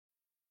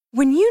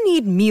When you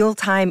need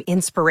mealtime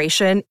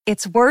inspiration,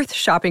 it's worth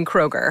shopping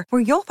Kroger,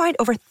 where you'll find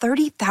over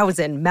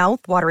 30,000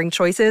 mouth-watering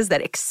choices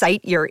that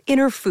excite your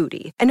inner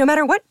foodie. And no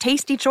matter what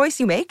tasty choice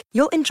you make,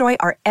 you'll enjoy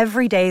our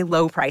everyday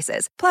low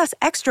prices, plus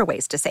extra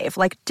ways to save,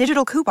 like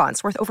digital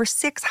coupons worth over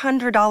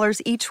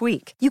 $600 each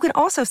week. You can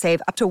also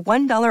save up to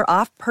 $1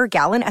 off per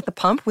gallon at the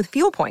pump with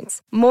fuel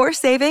points. More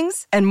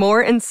savings and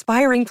more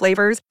inspiring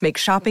flavors make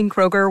shopping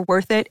Kroger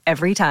worth it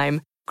every time.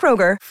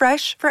 Kroger,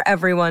 fresh for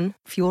everyone.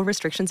 Fuel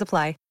restrictions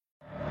apply.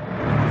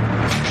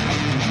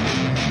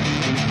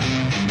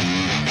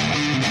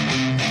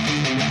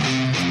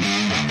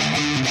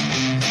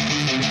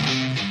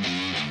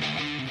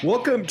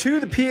 Welcome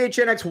to the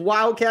PHNX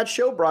Wildcat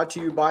Show, brought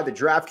to you by the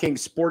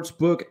DraftKings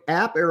Sportsbook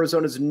app,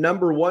 Arizona's #1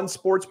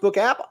 sportsbook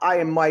app. I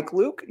am Mike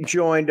Luke,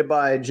 joined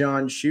by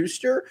John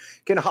Schuster.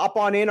 Can hop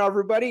on in,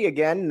 everybody.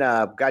 Again,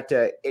 got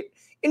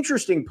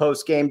interesting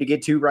post game to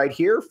get to right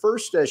here.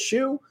 First,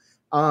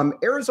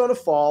 Arizona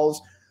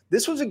Falls.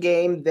 This was a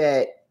game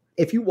that,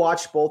 if you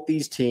watched both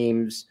these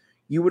teams,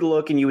 you would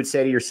look and you would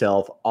say to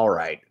yourself, all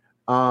right,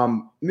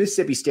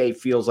 Mississippi State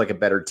feels like a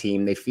better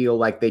team. They feel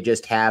like they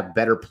just have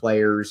better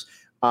players.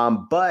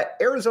 But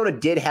Arizona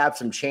did have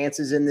some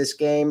chances in this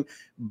game,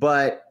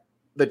 but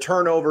the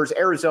turnovers,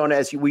 Arizona,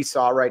 as we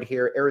saw right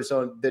here,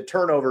 the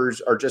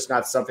turnovers are just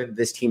not something that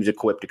this team's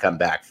equipped to come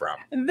back from.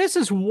 And this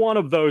is one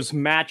of those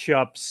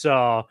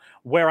matchups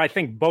where I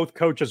think both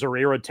coaches are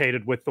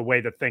irritated with the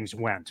way that things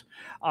went.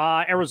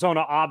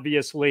 Arizona,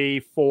 obviously,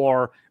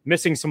 for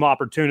missing some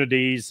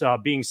opportunities,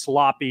 being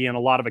sloppy in a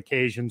lot of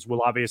occasions.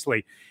 We'll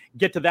obviously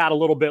get to that a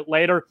little bit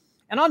later.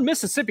 And on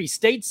Mississippi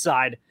State's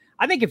side,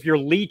 I think if you're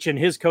Leach and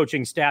his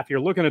coaching staff, you're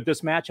looking at this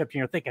matchup and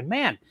you're thinking,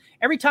 man,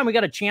 every time we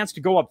got a chance to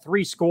go up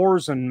 3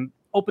 scores and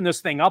open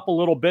this thing up a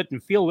little bit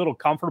and feel a little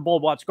comfortable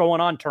with what's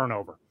going on,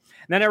 turnover.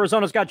 And then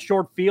Arizona's got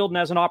short field and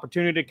has an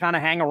opportunity to kind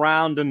of hang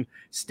around and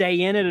stay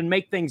in it and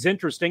make things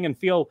interesting and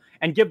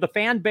give the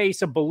fan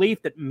base a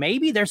belief that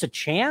maybe there's a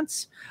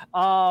chance.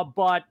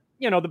 But,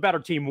 the better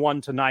team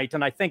won tonight.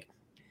 And I think,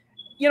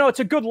 it's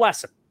a good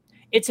lesson.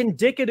 It's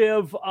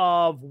indicative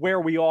of where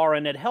we are,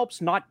 and it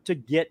helps not to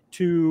get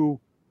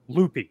too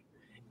loopy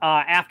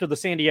after the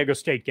San Diego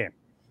State game,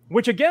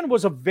 which again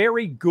was a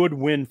very good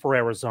win for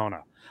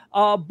Arizona.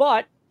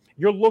 But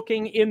you're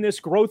looking in this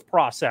growth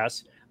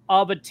process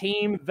of a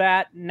team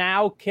that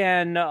now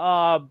can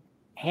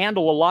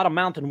handle a lot of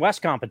Mountain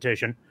West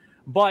competition,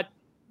 but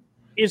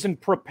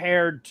isn't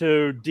prepared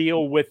to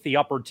deal with the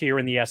upper tier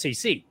in the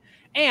SEC.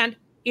 And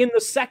in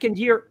the second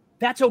year,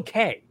 that's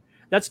okay.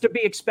 That's to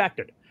be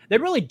expected.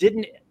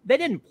 They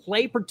didn't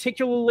play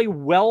particularly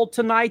well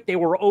tonight. They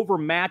were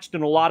overmatched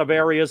in a lot of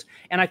areas.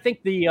 And I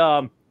think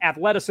the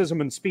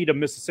athleticism and speed of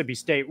Mississippi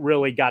State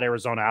really got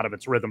Arizona out of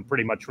its rhythm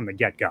pretty much from the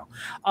get-go.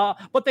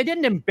 But they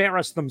didn't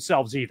embarrass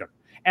themselves either.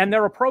 And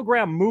they're a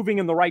program moving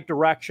in the right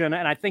direction.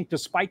 And I think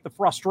despite the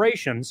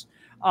frustrations,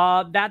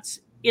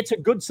 it's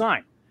a good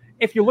sign.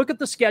 If you look at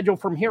the schedule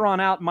from here on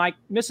out, Mike,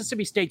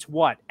 Mississippi State's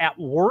what? At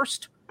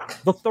worst,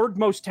 the third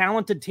most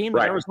talented team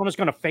that Arizona's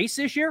going to face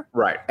this year?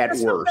 Right,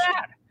 That's worst. Not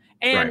bad.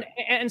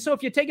 And so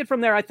if you take it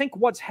from there, I think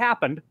what's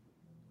happened,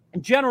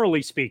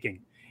 generally speaking,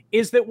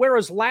 is that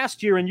whereas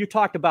last year, and you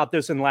talked about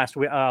this in last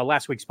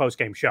week's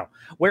postgame show,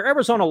 where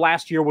Arizona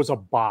last year was a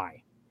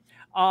bye.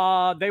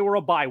 They were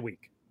a bye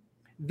week.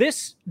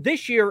 This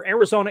year,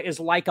 Arizona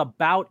is like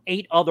about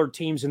 8 other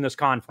teams in this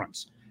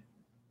conference.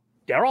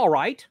 They're all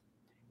right,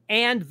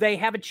 and they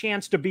have a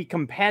chance to be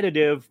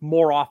competitive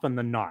more often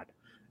than not.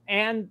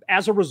 And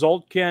as a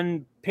result,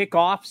 can pick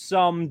off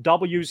some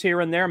W's here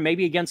and there,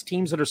 maybe against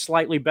teams that are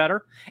slightly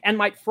better, and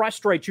might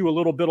frustrate you a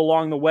little bit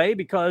along the way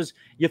because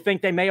you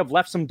think they may have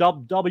left some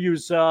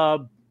W's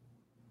on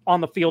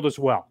the field as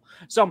well.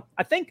 So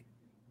I think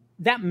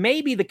that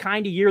may be the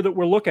kind of year that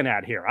we're looking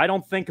at here. I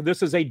don't think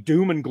this is a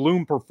doom and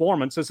gloom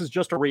performance. This is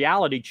just a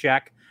reality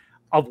check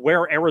of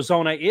where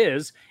Arizona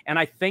is, and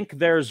I think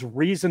there's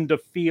reason to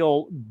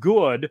feel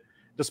good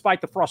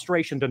despite the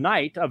frustration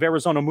tonight of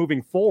Arizona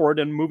moving forward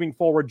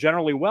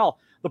generally well.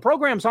 The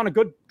program's on a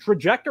good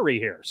trajectory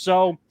here.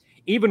 So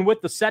even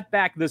with the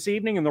setback this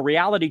evening and the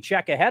reality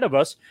check ahead of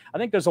us, I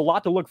think there's a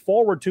lot to look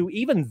forward to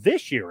even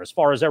this year as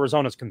far as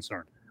Arizona's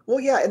concerned. Well,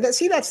 yeah, and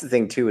that's the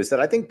thing too, is that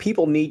I think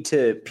people need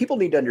to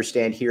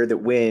understand here that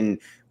when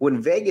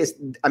Vegas,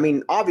 I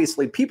mean,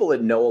 obviously people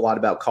that know a lot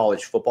about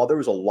college football, there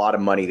was a lot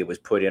of money that was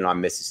put in on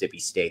Mississippi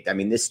State. I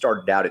mean, this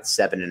started out at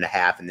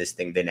 7.5, and this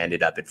thing then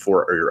ended up at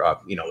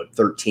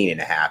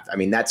 13.5. I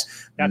mean,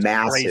 that's massive.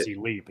 A crazy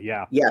leap.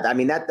 Yeah. Yeah. I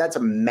mean, that's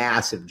a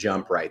massive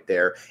jump right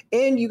there.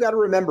 And you got to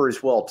remember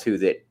as well too,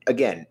 that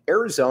again,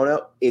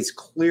 Arizona is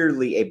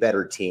clearly a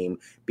better team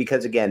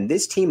because again,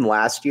 this team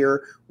last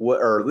year,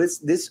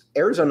 this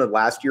Arizona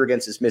last year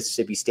against this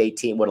Mississippi State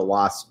team would have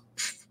lost,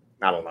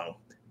 I don't know,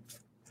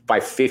 by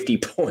 50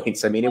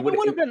 points. I mean, it would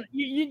have been,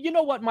 you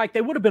know what, Mike,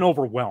 they would have been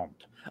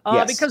overwhelmed.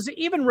 Yes. Because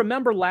even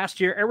remember last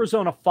year,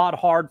 Arizona fought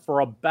hard for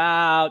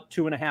about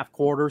 2.5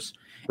 quarters.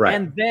 Right.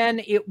 And then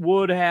it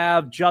would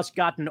have just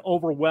gotten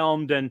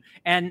overwhelmed. And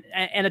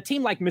a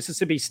team like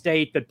Mississippi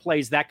State that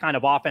plays that kind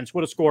of offense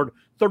would have scored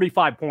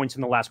 35 points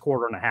in the last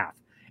quarter and a half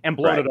and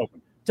blown it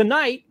open.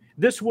 Tonight,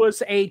 this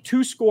was a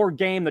 2-score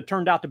game that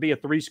turned out to be a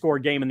 3-score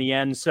game in the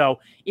end. So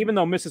even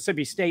though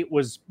Mississippi State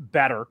was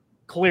better,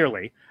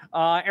 clearly,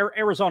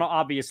 Arizona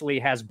obviously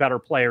has better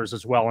players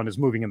as well and is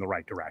moving in the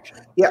right direction.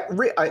 Yeah,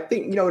 I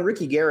think, and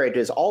Ricky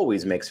Garrett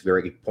always makes a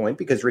very good point,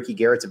 because Ricky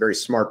Garrett's a very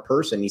smart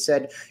person. He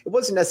said it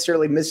wasn't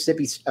necessarily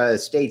Mississippi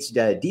State's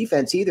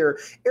defense either.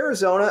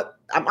 Arizona,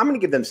 I'm going to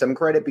give them some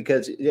credit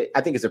because I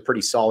think it's a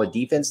pretty solid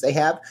defense they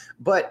have.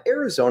 But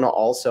Arizona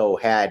also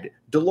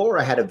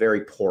DeLora had a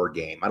very poor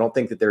game. I don't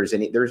think that there's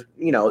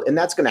and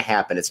that's going to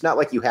happen. It's not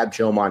like you have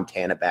Joe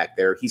Montana back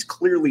there. He's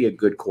clearly a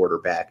good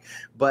quarterback,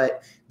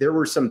 but there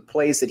were some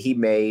plays that he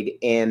made,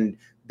 and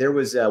there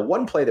was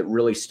one play that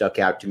really stuck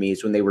out to me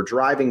is when they were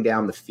driving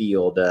down the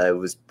field. It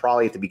was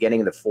probably at the beginning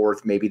of the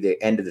fourth, maybe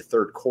the end of the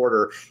third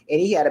quarter, and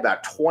he had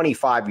about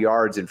 25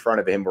 yards in front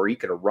of him where he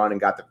could have run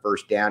and got the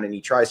first down, and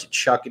he tries to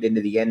chuck it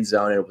into the end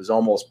zone, and it was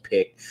almost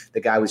picked.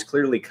 The guy was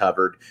clearly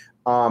covered.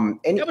 And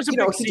that was a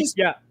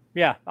big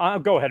Yeah.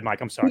 Go ahead,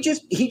 Mike. I'm sorry.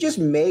 He just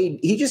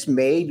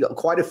made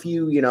quite a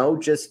few,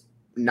 just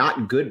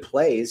not good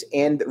plays,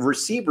 and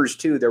receivers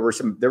too. There were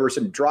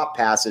some drop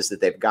passes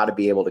that they've got to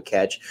be able to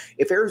catch.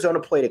 If Arizona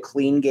played a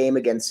clean game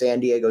against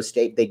San Diego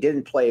State, they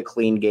didn't play a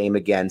clean game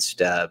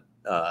against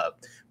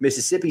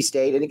Mississippi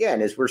State. And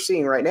again, as we're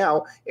seeing right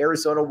now,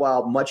 Arizona,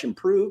 while much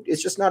improved,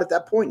 is just not at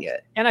that point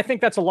yet. And I think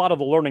that's a lot of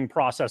the learning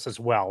process as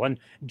well. And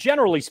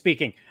generally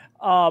speaking,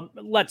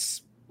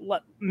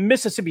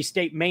 Mississippi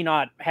State may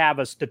not have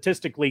a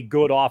statistically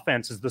good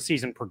offense as the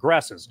season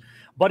progresses,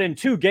 but in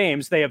 2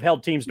 games, they have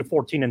held teams to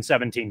 14 and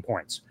 17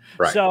 points.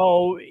 Right.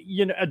 So,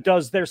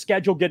 does their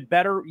schedule get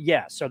better?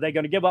 Yes. Are they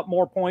going to give up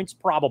more points?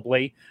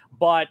 Probably.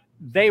 But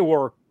they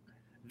were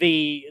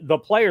the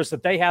players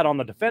that they had on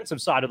the defensive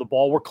side of the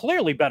ball were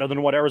clearly better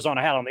than what Arizona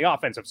had on the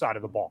offensive side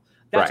of the ball.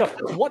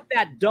 What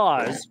that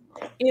does,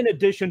 in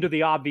addition to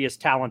the obvious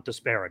talent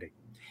disparity,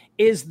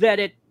 is that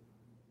it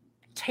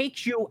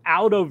takes you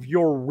out of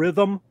your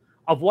rhythm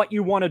of what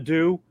you want to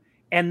do.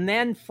 And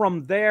then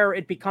from there,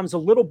 it becomes a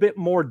little bit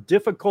more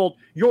difficult.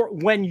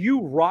 When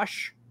you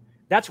rush,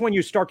 that's when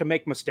you start to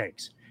make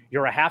mistakes.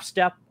 You're a half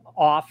step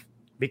off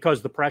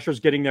because the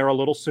pressure's getting there a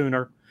little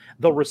sooner.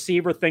 The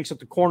receiver thinks that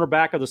the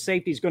cornerback or the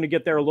safety is going to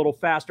get there a little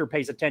faster,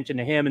 pays attention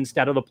to him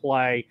instead of the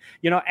play.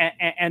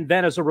 And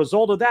then as a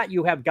result of that,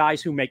 you have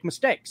guys who make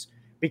mistakes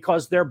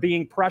because they're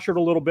being pressured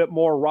a little bit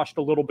more, rushed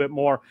a little bit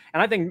more.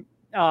 And I think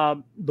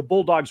the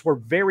Bulldogs were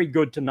very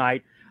good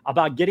tonight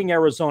about getting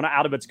Arizona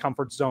out of its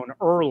comfort zone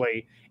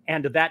early,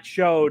 and that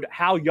showed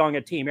how young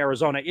a team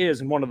Arizona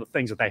is, and one of the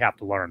things that they have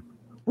to learn.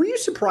 Were you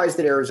surprised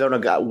that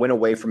Arizona went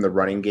away from the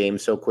running game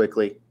so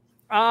quickly?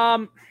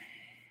 It's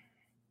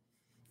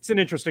an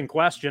interesting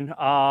question.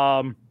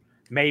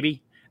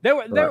 Maybe there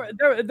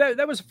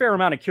was a fair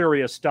amount of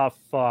curious stuff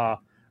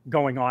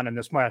going on in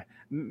this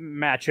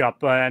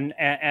matchup,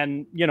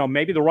 and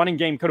maybe the running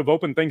game could have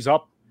opened things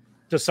up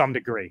to some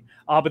degree.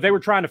 But they were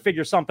trying to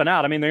figure something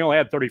out. I mean, they only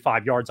had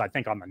 35 yards, I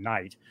think, on the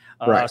night.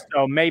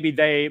 So maybe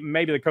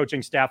the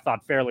coaching staff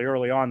thought fairly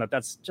early on that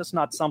that's just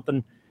not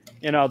something,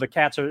 the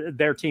Cats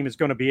their team is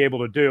going to be able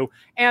to do.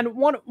 And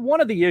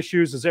one of the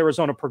issues as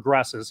Arizona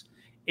progresses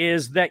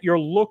is that you're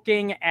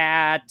looking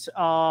at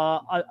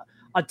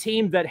a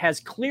team that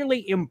has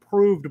clearly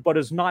improved, but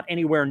is not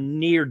anywhere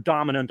near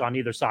dominant on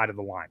either side of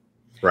the line.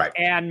 Right.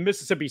 And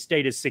Mississippi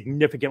State is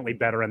significantly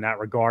better in that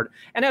regard.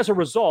 And as a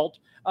result,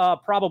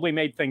 probably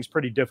made things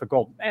pretty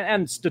difficult.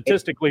 And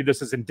statistically,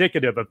 this is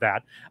indicative of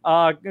that.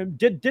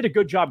 Did a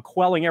good job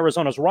quelling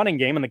Arizona's running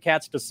game, and the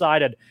Cats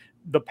decided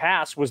the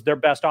pass was their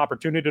best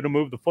opportunity to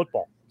move the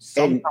football.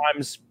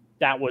 Sometimes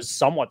that was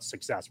somewhat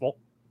successful.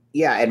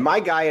 Yeah, and my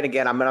guy, and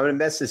again, I'm going to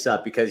mess this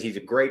up because he's a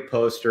great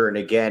poster. And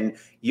again,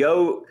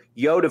 Yoda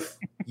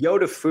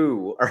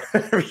Fu,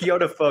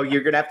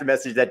 you're going to have to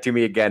message that to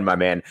me again, my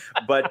man.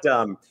 But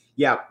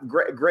yeah,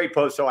 great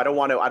post. So I don't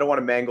want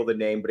to mangle the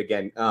name, but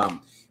again,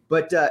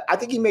 I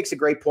think he makes a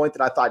great point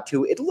that I thought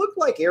too. It looked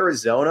like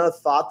Arizona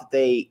thought that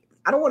I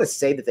don't want to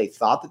say that they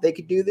thought that they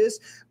could do this,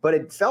 but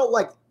it felt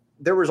like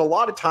there was a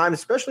lot of time,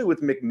 especially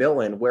with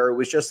McMillan, where it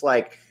was just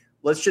like,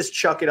 let's just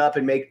chuck it up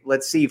and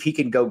let's see if he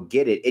can go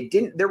get it. It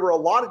didn't. There were a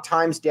lot of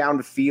times down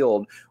the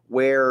field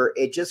where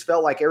it just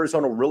felt like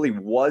Arizona really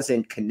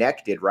wasn't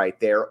connected right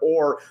there,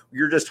 or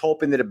you're just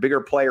hoping that a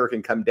bigger player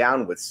can come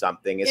down with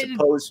something as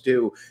opposed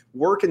to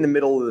work in the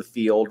middle of the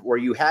field where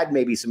you had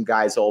maybe some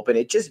guys open.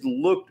 It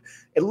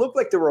looked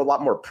like there were a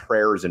lot more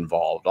prayers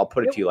involved. I'll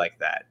put it to you like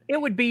that. It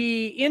would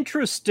be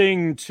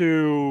interesting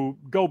to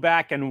go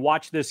back and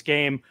watch this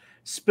game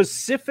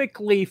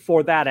specifically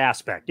for that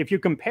aspect. If you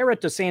compare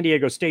it to San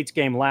Diego State's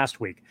game last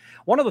week,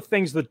 one of the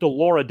things that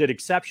DeLora did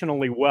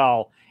exceptionally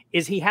well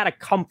is he had a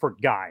comfort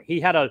guy.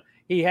 He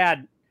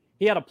had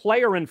He had a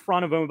player in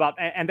front of him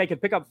and they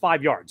could pick up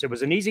 5 yards. It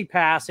was an easy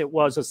pass. It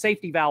was a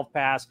safety valve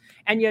pass,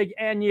 and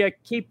you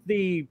keep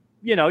the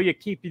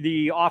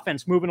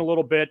offense moving a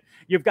little bit.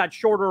 You've got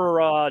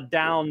shorter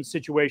down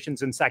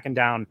situations in second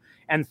down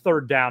and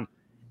third down.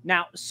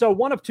 Now, so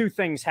one of two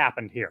things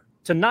happened here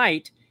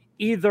tonight.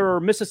 Either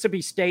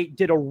Mississippi State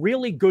did a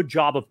really good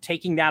job of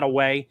taking that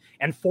away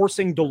and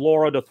forcing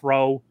DeLauro to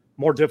throw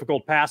more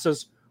difficult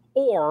passes,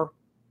 or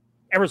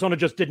Arizona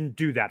just didn't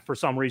do that for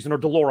some reason, or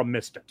DeLauro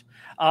missed it.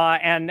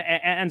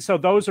 And so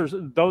those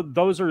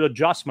are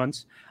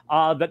adjustments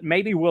that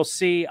maybe we'll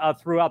see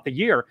throughout the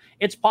year.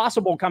 It's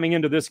possible coming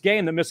into this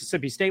game that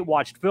Mississippi State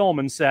watched film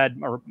and said,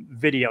 or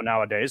video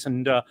nowadays,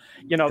 and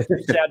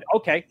said,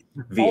 okay,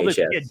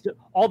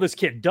 all this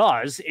kid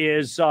does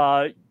is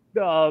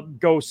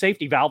go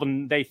safety valve,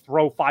 and they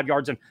throw 5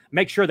 yards and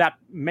make sure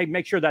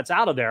that's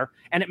out of there,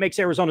 and it makes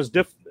Arizona's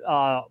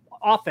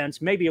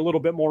offense maybe a little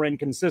bit more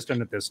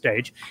inconsistent at this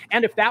stage.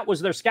 And if that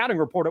was their scouting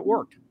report, it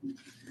worked.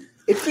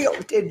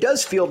 It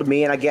does feel to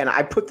me, and again,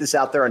 I put this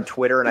out there on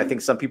Twitter, and I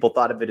think some people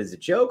thought of it as a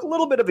joke, a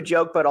little bit of a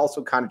joke, but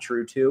also kind of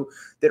true too,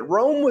 that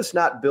Rome was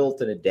not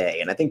built in a day.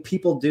 And I think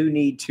people do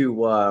need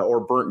to, or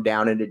burnt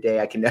down in a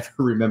day. I can never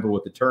remember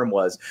what the term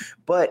was,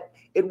 but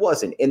it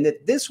wasn't. And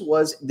that this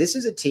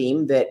is a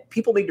team that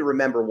people need to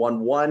remember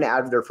won 1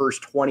 out of their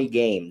first 20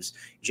 games.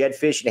 Jedd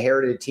Fisch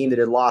inherited a team that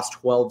had lost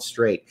 12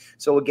 straight.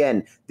 So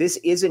again, this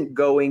isn't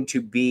going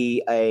to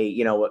be a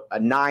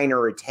 9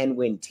 or a 10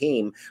 win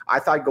team. I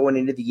thought going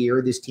into the year,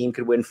 this team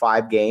could win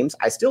 5 games.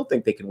 I still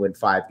think they can win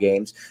 5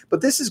 games, but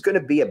this is going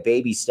to be a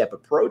baby step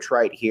approach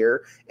right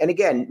here. And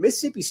again,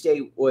 Mississippi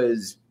State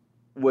was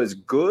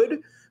good,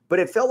 but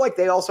it felt like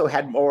they also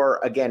had more,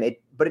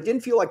 but it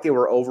didn't feel like they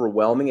were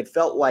overwhelming. It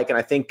felt like, and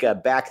I think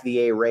Back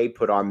the A. Ray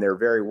put on there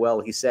very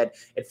well, he said,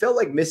 it felt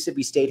like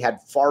Mississippi State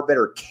had far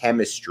better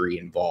chemistry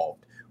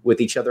involved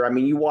with each other. I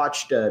mean, you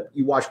watched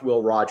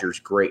Will Rogers,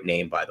 great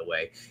name, by the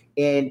way.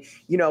 And,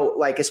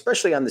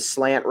 especially on the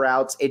slant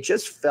routes, it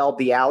just felt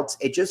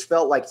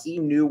like he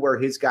knew where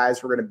his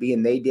guys were going to be,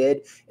 and they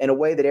did, in a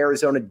way that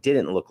Arizona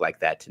didn't look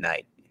like that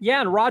tonight. Yeah,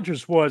 and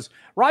Rogers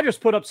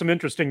put up some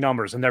interesting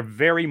numbers, and they're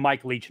very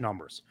Mike Leach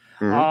numbers.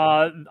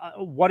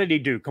 Mm-hmm. What did he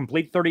do?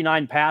 Complete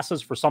 39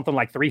 passes for something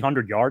like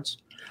 300 yards.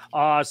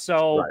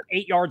 So right.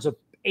 8 yards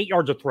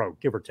a throw,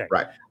 give or take.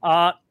 Right.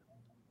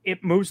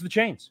 It moves the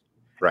chains.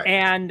 Right.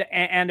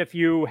 And if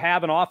you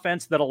have an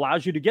offense that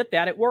allows you to get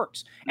that, it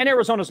works. And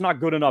Arizona's not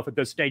good enough at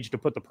this stage to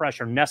put the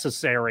pressure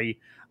necessary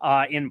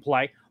in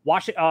play.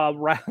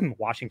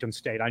 Washington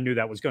State, I knew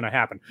that was going to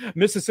happen.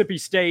 Mississippi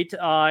State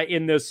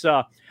in this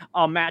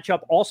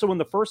matchup, also in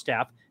the first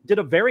half, did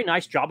a very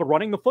nice job of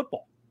running the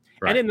football.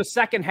 Right. And in the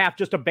second half,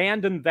 just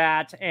abandoned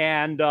that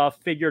and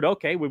figured,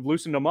 okay, we've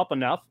loosened them up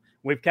enough.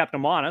 We've kept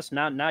them honest.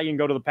 Now you can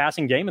go to the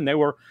passing game, and they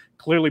were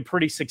clearly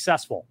pretty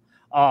successful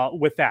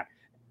with that.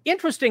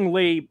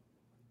 Interestingly,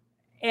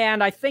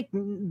 and I think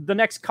the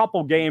next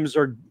couple games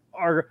are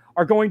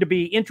going to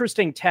be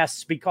interesting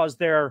tests because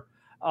they're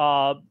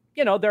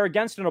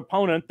against an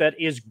opponent that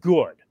is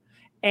good.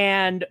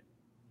 And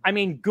I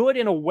mean, good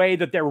in a way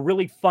that they're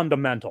really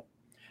fundamental.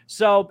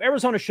 So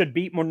Arizona should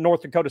beat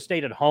North Dakota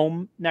State at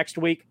home next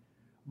week.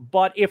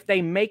 But if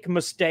they make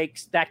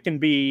mistakes, that can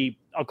be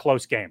a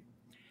close game.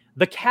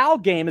 The Cal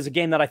game is a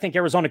game that I think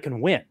Arizona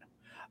can win.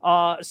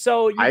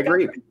 So I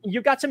agree.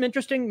 You've got some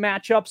interesting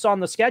matchups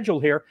on the schedule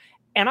here.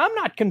 And I'm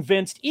not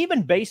convinced,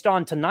 even based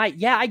on tonight,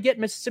 I get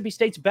Mississippi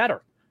State's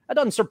better. That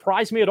doesn't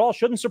surprise me at all.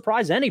 Shouldn't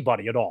surprise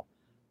anybody at all.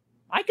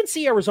 I can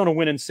see Arizona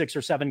winning 6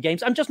 or 7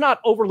 games. I'm just not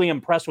overly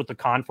impressed with the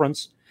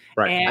conference.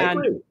 Right.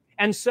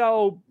 And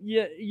so,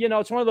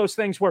 it's one of those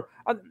things where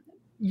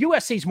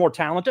USC's more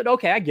talented.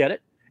 Okay, I get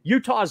it.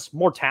 Utah's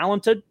more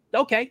talented.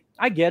 Okay,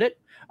 I get it.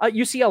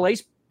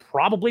 UCLA's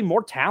probably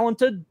more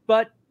talented,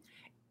 but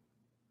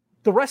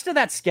the rest of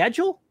that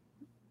schedule,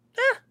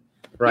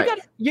 right?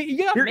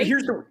 You got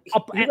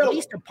at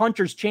least a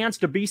puncher's chance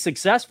to be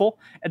successful.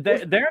 And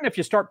and if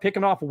you start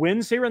picking off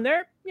wins here and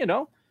there,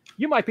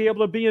 you might be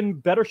able to be in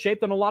better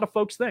shape than a lot of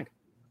folks think.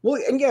 Well,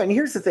 and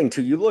here's the thing,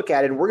 too. You look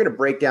at it, and we're going to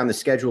break down the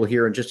schedule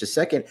here in just a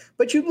second.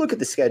 But you look at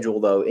the schedule,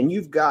 though, and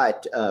you've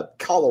got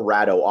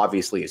Colorado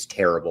obviously is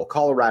terrible.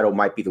 Colorado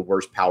might be the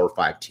worst Power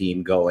 5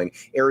 team going.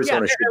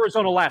 Arizona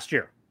last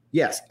year.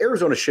 Yes,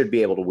 Arizona should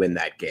be able to win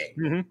that game.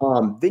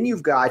 Mm-hmm. Then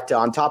you've got,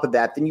 on top of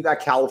that, you got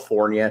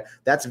California.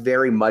 That's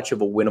very much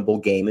of a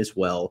winnable game as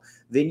well.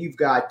 Then you've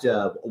got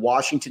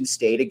Washington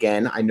State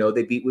again. I know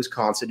they beat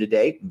Wisconsin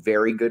today.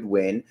 Very good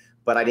win.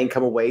 But I didn't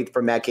come away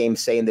from that game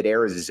saying that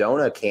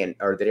Arizona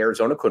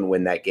couldn't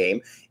win that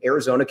game.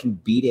 Arizona can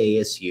beat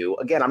ASU.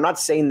 Again, I'm not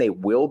saying they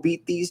will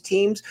beat these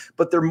teams,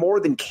 but they're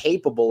more than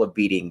capable of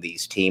beating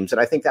these teams.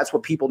 And I think that's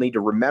what people need to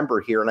remember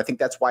here. And I think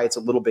that's why it's a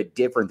little bit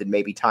different than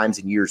maybe times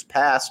in years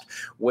past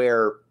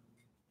where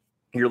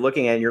you're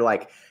looking at it and you're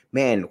like,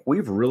 man,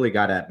 we've really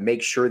got to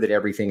make sure that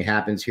everything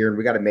happens here. And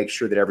we got to make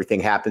sure that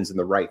everything happens in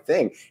the right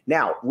thing.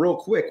 Now, real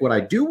quick, what I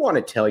do want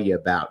to tell you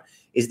about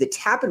is that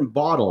Tap and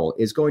Bottle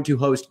is going to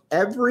host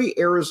every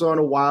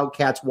Arizona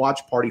Wildcats watch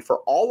party for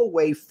all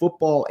away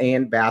football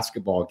and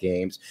basketball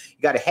games.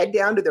 You got to head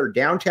down to their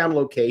downtown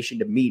location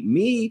to meet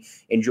me,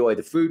 enjoy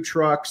the food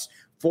trucks,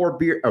 Four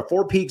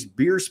Peaks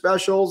beer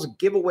specials,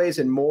 giveaways,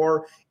 and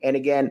more. And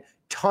again,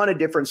 ton of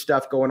different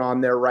stuff going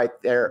on there right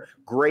there.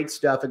 Great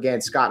stuff.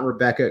 Again, Scott and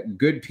Rebecca,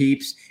 good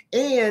peeps.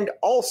 And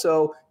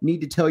also need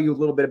to tell you a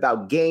little bit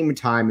about Game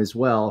Time as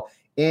well.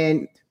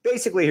 And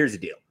basically, here's the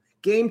deal.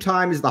 Game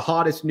Time is the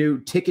hottest new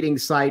ticketing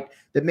site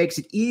that makes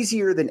it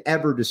easier than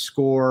ever to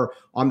score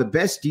on the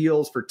best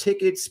deals for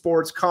tickets,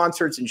 sports,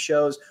 concerts, and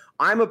shows.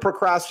 I'm a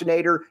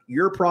procrastinator.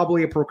 You're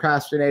probably a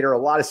procrastinator. A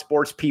lot of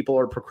sports people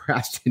are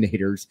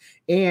procrastinators.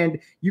 And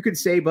you can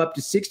save up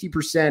to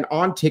 60%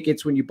 on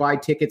tickets when you buy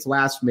tickets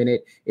last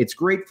minute. It's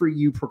great for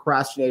you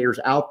procrastinators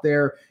out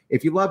there.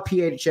 If you love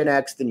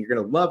PHNX, then you're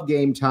going to love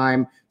Game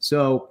Time.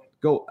 So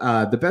go.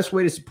 The best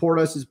way to support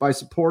us is by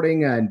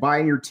supporting and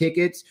buying your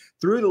tickets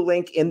through the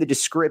link in the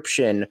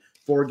description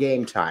for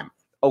Game Time.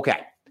 Okay,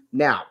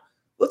 now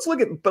let's look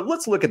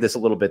at this a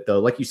little bit though.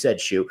 Like you said,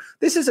 Shu,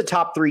 this is a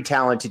top 3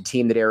 talented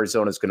team that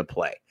Arizona is going to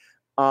play,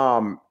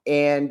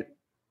 and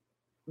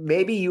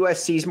maybe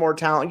USC's more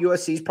talent.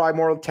 USC's probably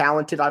more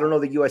talented. I don't know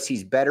that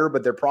USC's better,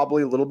 but they're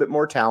probably a little bit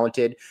more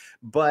talented.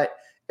 But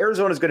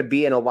Arizona's going to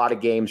be in a lot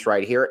of games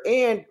right here.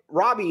 And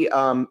Robbie,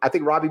 I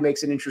think Robbie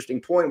makes an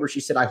interesting point where she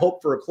said, I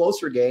hope for a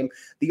closer game.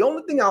 The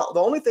only thing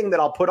that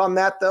I'll put on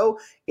that, though,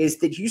 is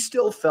that you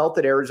still felt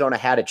that Arizona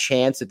had a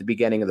chance at the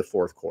beginning of the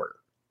fourth quarter.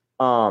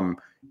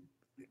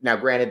 Now,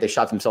 granted, they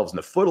shot themselves in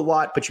the foot a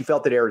lot, but you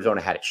felt that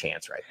Arizona had a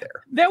chance right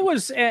there. There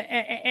was,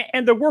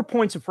 and there were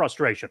points of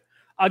frustration.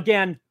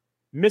 Again,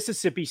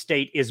 Mississippi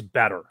State is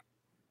better.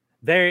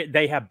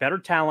 They have better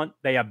talent.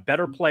 They have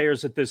better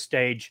players at this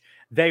stage.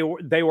 They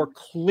were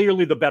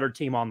clearly the better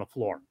team on the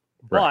floor,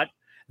 right.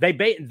 But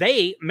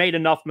they made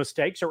enough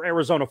mistakes, or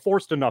Arizona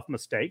forced enough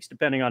mistakes,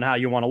 depending on how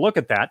you want to look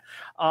at that,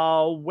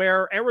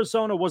 where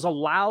Arizona was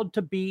allowed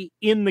to be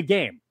in the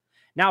game.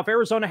 Now, if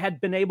Arizona had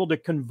been able to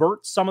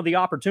convert some of the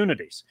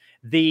opportunities,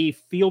 the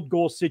field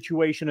goal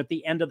situation at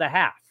the end of the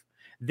half,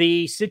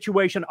 the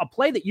situation, a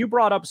play that you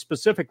brought up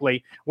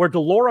specifically, where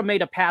Delora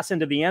made a pass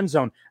into the end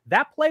zone,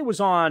 that play was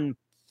on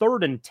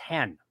 3rd and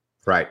 10.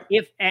 Right.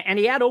 And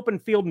he had open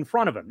field in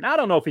front of him. Now, I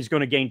don't know if he's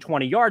going to gain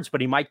 20 yards,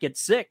 but he might get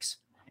 6.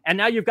 And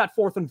now you've got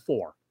 4th and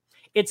 4.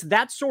 It's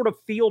that sort of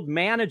field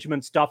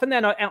management stuff. And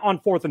then on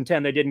 4th and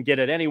 10, they didn't get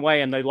it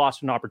anyway, and they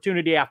lost an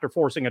opportunity after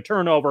forcing a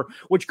turnover,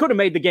 which could have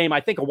made the game,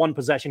 I think, a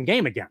one-possession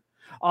game again.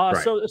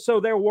 Right. So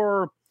there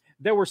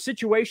were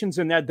situations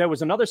in that. There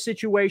was another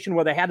situation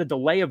where they had a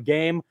delay of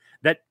game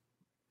that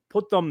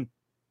put them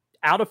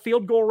out of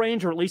field goal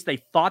range, or at least they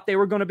thought they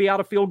were going to be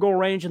out of field goal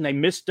range, and they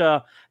missed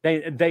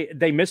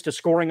they missed a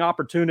scoring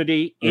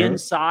opportunity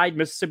inside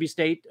Mississippi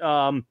State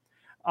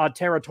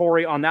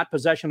territory on that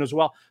possession as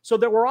well. So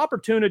there were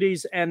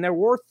opportunities, and there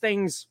were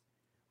things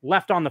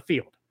left on the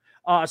field.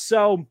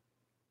 So,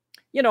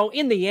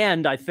 in the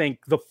end, I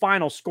think the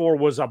final score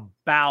was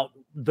about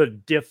the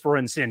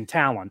difference in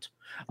talent.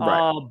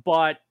 Right.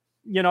 But,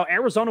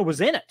 Arizona was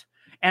in it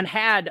and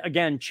had,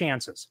 again,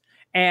 chances.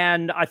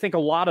 And I think a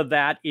lot of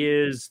that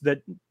is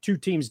that two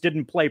teams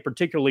didn't play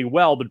particularly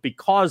well, but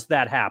because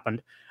that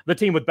happened, the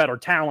team with better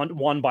talent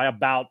won by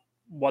about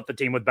what the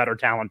team with better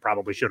talent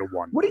probably should have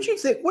won. What did you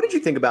think? What did you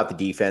think about the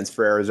defense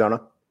for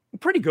Arizona?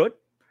 Pretty good.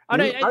 I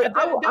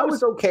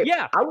was okay.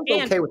 Yeah, I was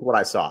okay with what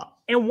I saw.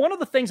 And one of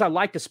the things I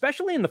liked,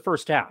 especially in the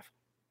first half,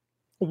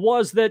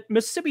 was that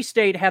Mississippi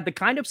State had the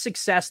kind of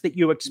success that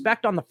you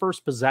expect on the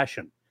first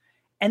possession,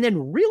 and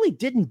then really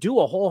didn't do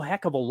a whole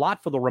heck of a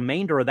lot for the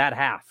remainder of that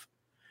half.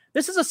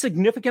 This is a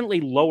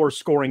significantly lower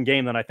scoring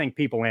game than I think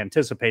people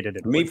anticipated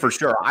it. Me, for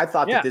sure. I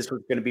thought that this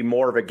was going to be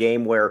more of a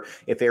game where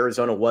if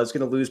Arizona was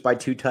going to lose by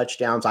 2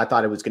 touchdowns, I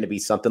thought it was going to be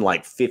something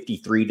like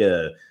 53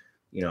 to,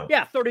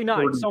 39,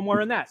 30,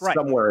 somewhere in that. Right.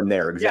 Somewhere in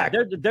there,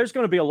 exactly. Yeah, there's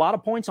going to be a lot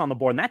of points on the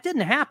board, and that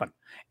didn't happen.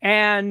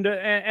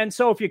 And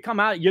so if you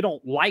come out, you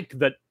don't like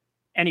that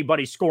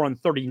anybody's scoring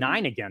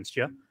 39 against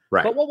you.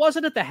 Right. But what was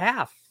it at the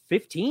half?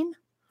 15?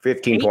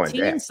 15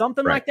 points,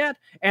 something like that.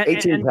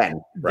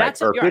 18-10,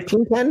 right? Or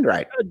 15-10,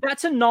 right?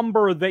 That's a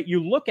number that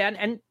you look at,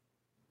 and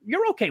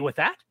you're okay with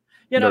that,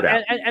 No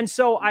doubt. and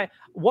so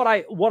what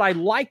I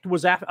liked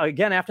was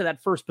after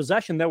that first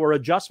possession, there were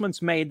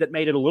adjustments made that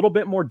made it a little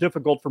bit more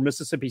difficult for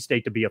Mississippi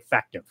State to be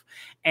effective,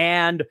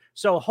 and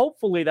so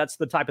hopefully that's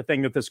the type of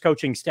thing that this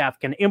coaching staff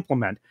can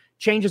implement,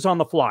 changes on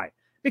the fly,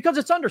 because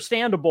it's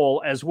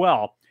understandable as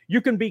well. You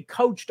can be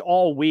coached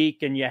all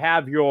week and you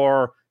have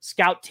your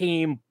scout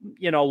team,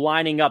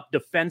 lining up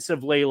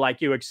defensively like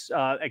you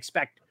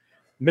expect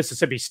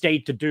Mississippi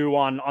State to do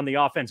on the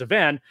offensive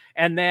end.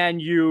 And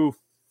then you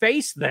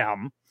face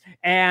them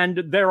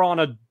and they're on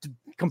a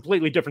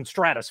completely different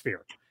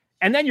stratosphere.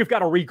 And then you've got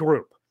to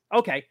regroup.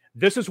 Okay,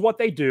 this is what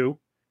they do.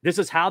 This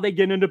is how they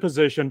get into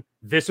position.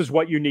 This is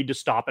what you need to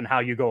stop and how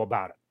you go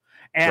about it.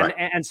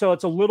 And so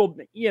it's a little,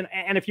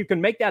 and if you can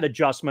make that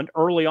adjustment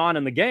early on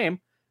in the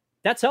game,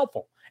 that's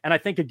helpful. And I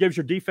think it gives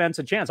your defense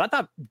a chance. I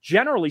thought,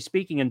 generally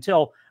speaking,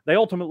 until they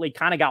ultimately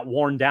kind of got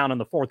worn down in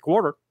the fourth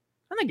quarter,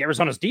 I think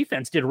Arizona's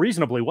defense did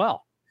reasonably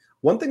well.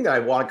 One thing that I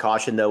want to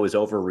caution, though, is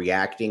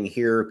overreacting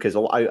here, because a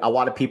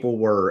lot of people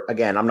were,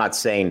 again, I'm not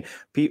saying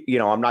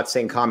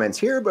comments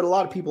here, but a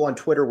lot of people on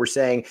Twitter were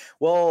saying,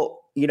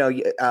 well,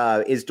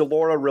 is de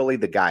Laura really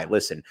the guy?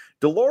 Listen,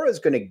 de Laura is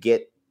going to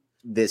get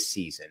this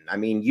season. I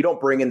mean, you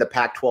don't bring in the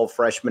Pac-12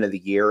 freshman of the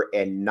year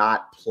and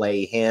not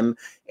play him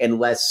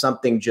unless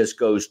something just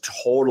goes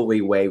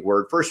totally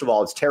wayward. First of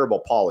all, it's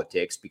terrible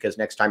politics, because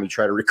next time you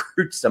try to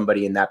recruit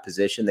somebody in that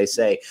position, they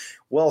say,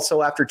 well,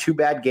 so after 2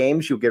 bad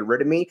games, you'll get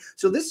rid of me.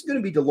 So this is going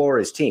to be de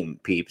Laura's team,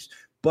 peeps.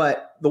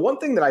 But the one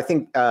thing that I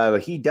think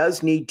he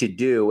does need to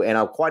do,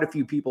 and quite a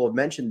few people have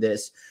mentioned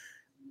this,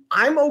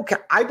 I'm okay.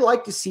 I'd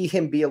like to see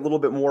him be a little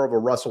bit more of a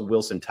Russell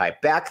Wilson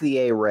type. Back the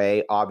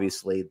A-Ray,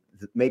 obviously,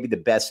 maybe the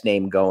best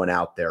name going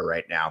out there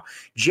right now.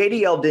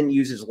 JDL didn't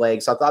use his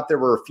legs. I thought there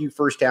were a few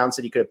first downs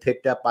that he could have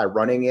picked up by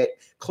running it.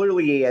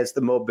 Clearly, he has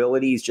the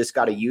mobility. He's just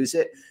got to use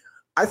it.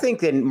 I think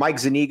that Mike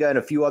Zuniga and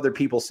a few other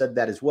people said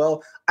that as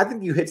well. I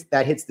think hits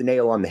the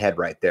nail on the head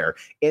right there.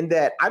 In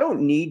that, I don't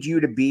need you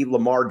to be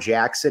Lamar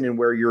Jackson and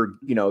where you're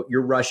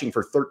rushing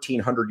for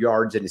 1,300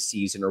 yards in a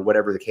season or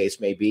whatever the case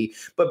may be,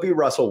 but be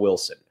Russell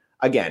Wilson.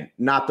 Again,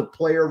 not the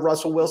player of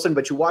Russell Wilson,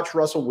 but you watch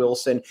Russell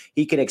Wilson,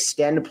 he can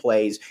extend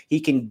plays. He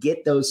can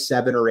get those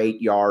 7 or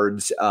 8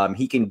 yards.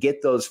 He can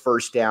get those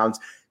first downs.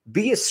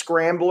 Be a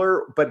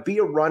scrambler, but be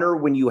a runner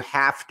when you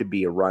have to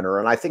be a runner.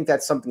 And I think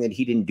that's something that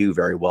he didn't do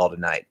very well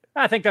tonight.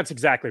 I think that's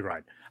exactly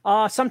right.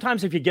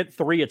 Sometimes if you get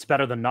 3, it's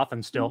better than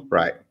nothing still.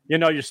 Right.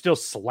 You're still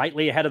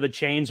slightly ahead of the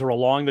chains or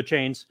along the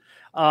chains.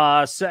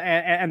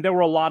 And there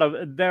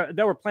were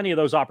there were plenty of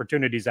those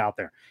opportunities out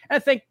there. And I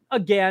think,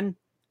 again,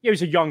 he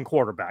was a young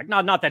quarterback.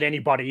 Not that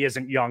anybody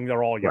isn't young;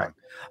 they're all young.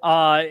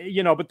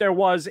 Right. But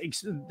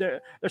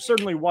there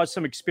certainly was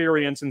some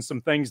experience and some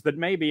things that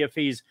maybe if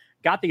he's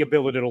got the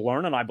ability to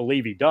learn, and I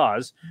believe he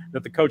does,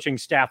 that the coaching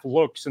staff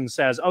looks and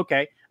says,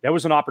 okay, there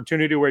was an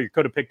opportunity where you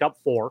could have picked up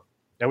 4.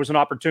 There was an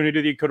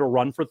opportunity that you could have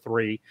run for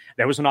 3.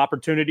 There was an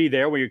opportunity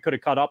there where you could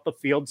have cut up the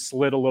field,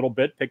 slid a little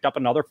bit, picked up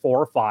another 4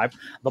 or 5.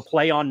 The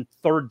play on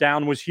 3rd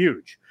down was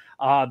huge.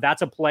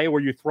 That's a play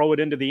where you throw it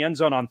into the end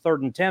zone on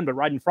 3rd and 10, but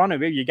right in front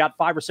of you got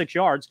 5 or 6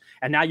 yards,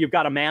 and now you've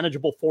got a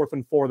manageable 4th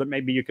and 4 that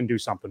maybe you can do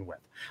something with.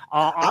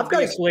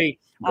 Obviously,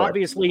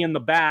 in the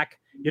back,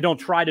 you don't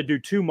try to do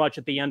too much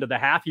at the end of the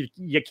half.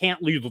 You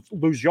can't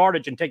lose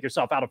yardage and take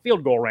yourself out of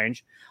field goal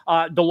range.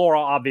 De Laura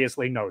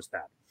obviously knows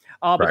that.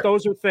 But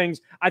those are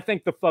things I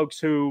think the folks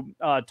who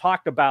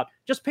talked about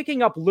just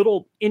picking up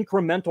little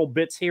incremental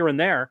bits here and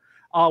there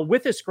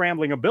with his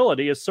scrambling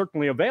ability is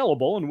certainly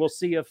available, and we'll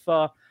see if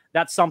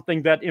that's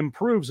something that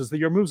improves as the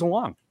year moves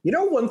along.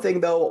 One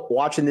thing, though,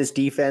 watching this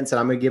defense, and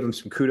I'm going to give them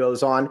some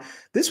kudos on,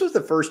 this was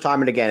the first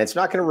time, and again, it's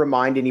not going to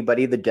remind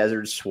anybody of the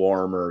Desert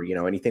Swarm or,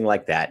 anything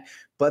like that,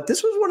 but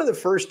this was one of the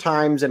first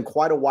times in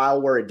quite a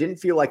while where it didn't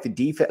feel like the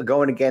defense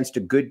going against a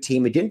good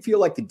team. It didn't feel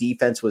like the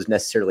defense was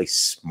necessarily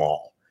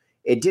small.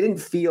 It didn't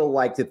feel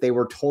like that they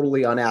were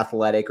totally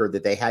unathletic or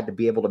that they had to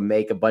be able to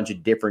make a bunch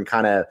of different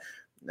kind of,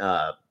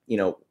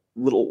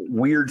 little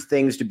weird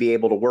things to be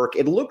able to work.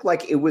 It looked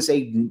like it was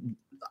a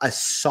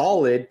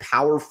solid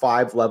Power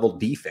 5 level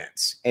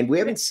defense. And we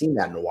haven't seen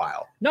that in a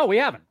while. No, we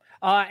haven't.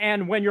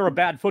 And when you're a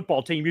bad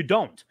football team, you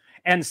don't.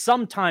 And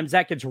sometimes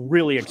that gets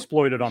really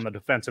exploited on the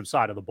defensive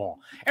side of the ball.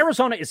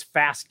 Arizona is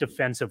fast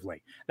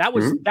defensively. That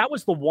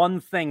was the one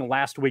thing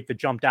last week that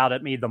jumped out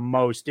at me the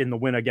most in the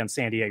win against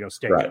San Diego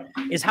State,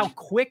 is how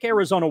quick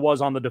Arizona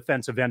was on the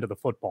defensive end of the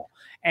football.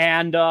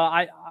 And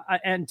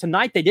and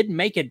tonight they didn't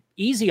make it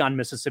easy on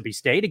Mississippi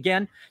State.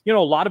 Again, a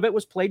lot of it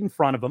was played in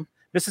front of them.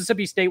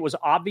 Mississippi State was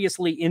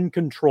obviously in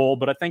control,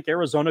 but I think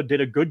Arizona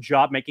did a good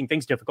job making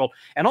things difficult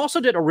and also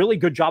did a really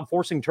good job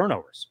forcing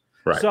turnovers.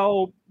 Right.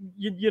 So,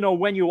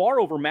 when you are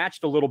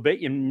overmatched a little bit,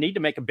 you need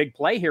to make a big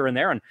play here and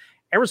there. And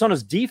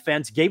Arizona's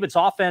defense gave its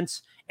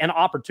offense an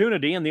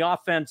opportunity, and the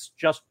offense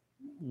just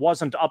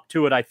wasn't up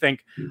to it, I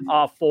think,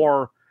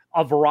 for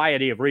a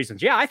variety of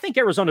reasons. Yeah, I think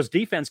Arizona's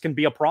defense can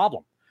be a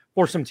problem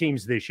for some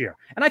teams this year.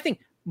 And I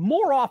think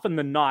more often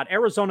than not,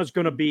 Arizona's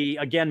going to be,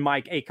 again,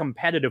 Mike, a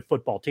competitive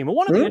football team. And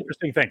one of the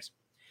interesting things,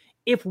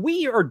 if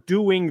we are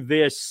doing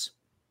this,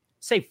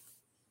 say,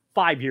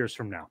 5 years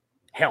from now,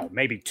 hell,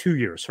 maybe 2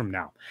 years from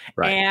now,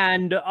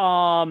 and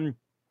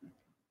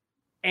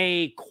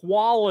a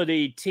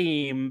quality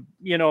team,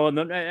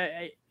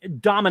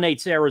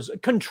 dominates Arizona,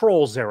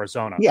 controls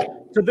Arizona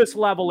to this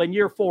level in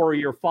year 4 or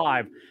year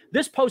 5,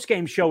 this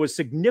postgame show is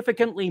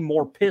significantly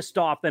more pissed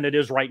off than it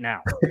is right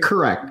now.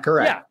 Correct.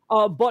 Yeah.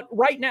 But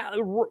right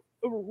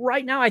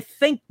now, I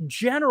think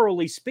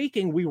generally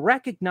speaking, we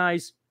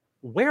recognize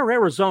where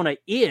Arizona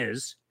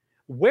is,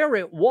 where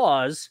it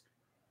was,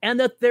 and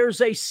that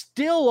there's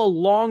still a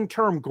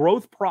long-term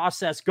growth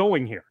process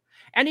going here.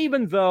 And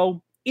even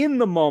though in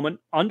the moment,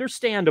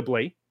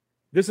 understandably,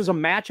 this is a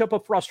matchup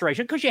of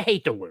frustration because you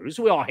hate to lose.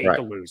 We all hate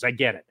to lose. I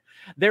get it.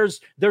 There's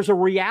a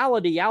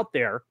reality out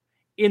there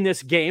in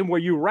this game where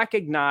you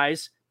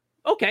recognize,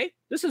 okay,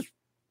 this is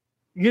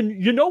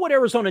you know what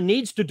Arizona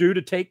needs to do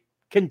to take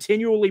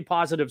continually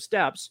positive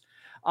steps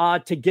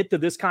to get to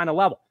this kind of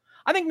level.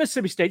 I think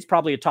Mississippi State's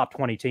probably a top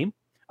 20 team.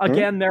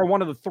 Again, they're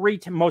one of the three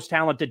most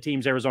talented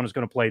teams Arizona's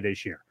going to play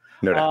this year.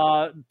 No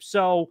doubt.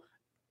 So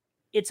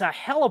it's a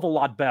hell of a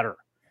lot better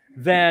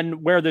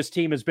than where this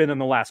team has been in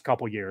the last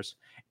couple years.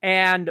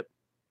 And,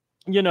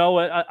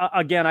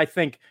 again, I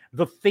think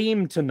the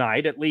theme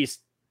tonight, at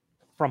least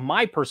from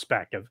my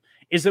perspective,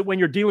 is that when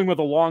you're dealing with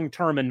a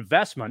long-term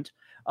investment,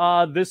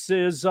 this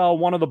is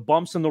one of the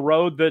bumps in the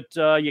road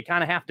that you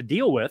kind of have to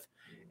deal with.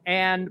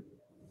 And,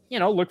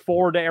 look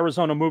forward to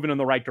Arizona moving in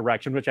the right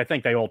direction, which I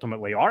think they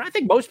ultimately are. I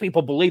think most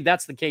people believe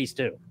that's the case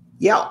too.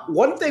 Yeah,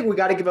 one thing we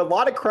got to give a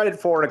lot of credit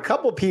for, and a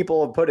couple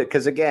people have put it,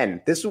 because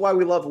again, this is why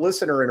we love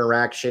listener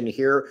interaction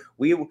here.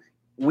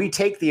 We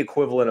take the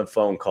equivalent of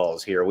phone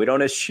calls here. We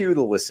don't eschew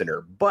the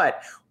listener.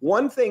 But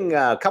one thing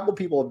a couple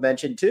people have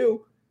mentioned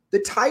too, the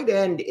tight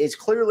end is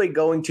clearly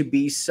going to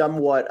be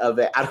somewhat of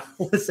I don't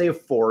want to say a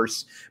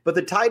force, but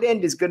the tight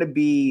end is going to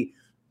be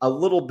a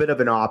little bit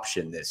of an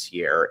option this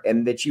year.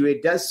 And that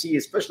it does see,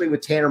 especially with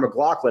Tanner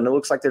McLaughlin, it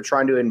looks like they're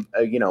trying to,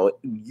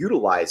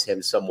 utilize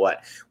him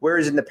somewhat.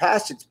 Whereas in the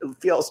past, it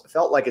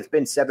felt like it's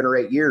been 7 or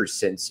 8 years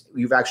since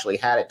you've actually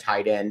had a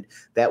tight end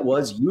that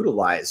was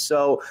utilized.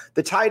 So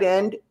the tight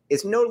end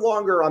is no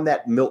longer on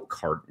that milk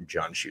carton,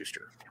 John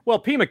Schuster. Well,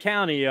 Pima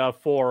County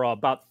for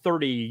about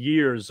 30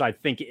 years, I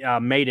think,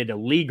 made it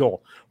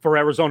illegal for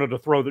Arizona to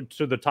throw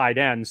to the tight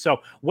end. So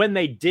when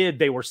they did,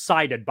 they were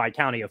cited by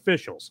county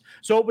officials.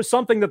 So it was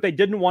something that they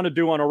didn't want to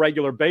do on a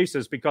regular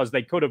basis because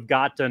they could have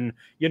gotten,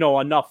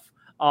 enough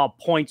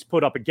points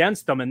put up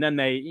against them. And then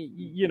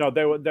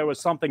there was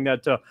something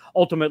that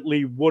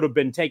ultimately would have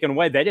been taken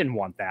away. They didn't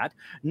want that.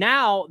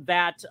 Now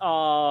that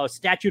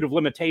statute of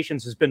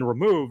limitations has been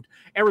removed,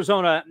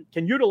 Arizona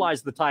can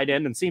utilize the tight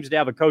end and seems to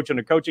have a coach and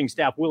a coaching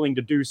staff willing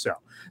to do so.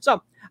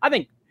 So I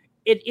think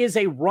it is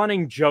a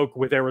running joke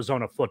with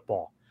Arizona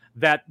football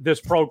that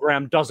this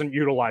program doesn't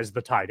utilize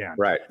the tight end.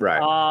 Right.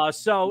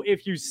 So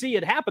if you see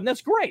it happen,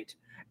 that's great.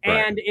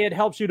 And it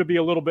helps you to be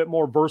a little bit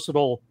more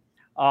versatile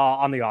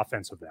on the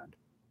offensive end.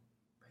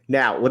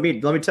 Now, let me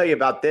tell you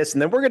about this,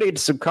 and then we're going to get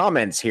to some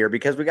comments here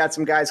because we got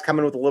some guys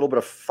coming with a little bit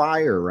of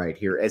fire right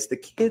here, as the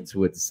kids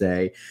would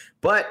say.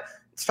 But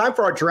it's time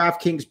for our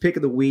DraftKings pick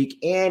of the week,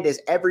 and as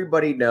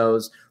everybody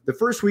knows, the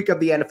first week of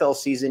the NFL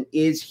season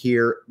is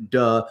here.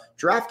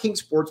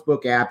 DraftKings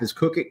Sportsbook app is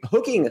hooking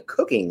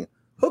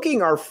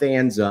our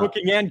fans up.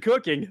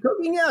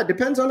 Cooking, yeah,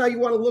 depends on how you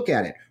want to look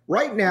at it.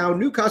 Right now,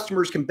 new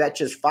customers can bet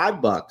just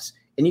 $5,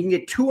 and you can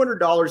get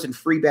 $200 in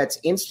free bets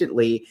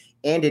instantly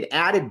and an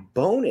added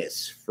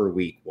bonus for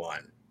week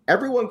 1.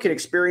 Everyone can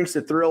experience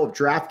the thrill of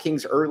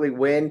DraftKings early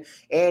win.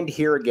 And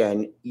here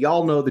again,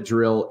 y'all know the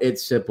drill.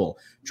 It's simple.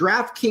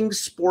 DraftKings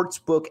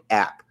Sportsbook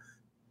app.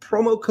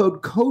 Promo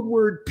code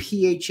word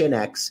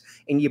PHNX,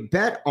 and you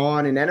bet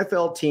on an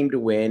NFL team to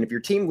win. If your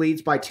team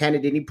leads by 10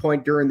 at any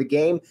point during the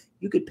game,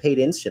 you get paid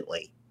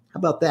instantly. How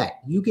about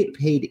that? You get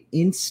paid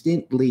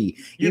instantly.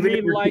 You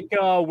mean like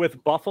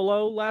with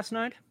Buffalo last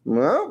night?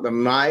 Well,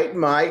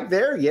 might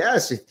there,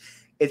 yes.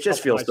 It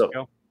just feels so,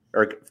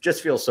 or it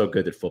just feels so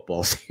good that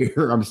football's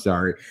here. I'm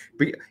sorry,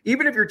 but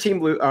even if your team,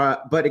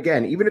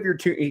 even if your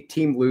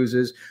team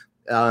loses,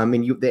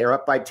 and they're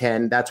up by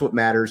 10, that's what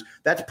matters.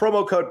 That's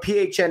promo code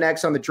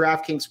PHNX on the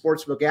DraftKings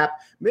Sportsbook app.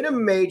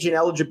 Minimum age and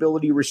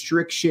eligibility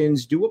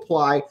restrictions do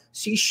apply.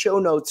 See show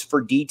notes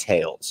for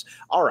details.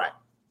 All right.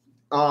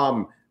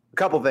 A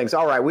couple things.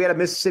 All right. We had a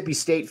Mississippi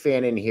State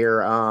fan in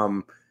here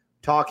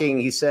talking.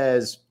 He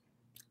says,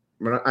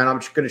 and I'm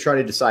going to try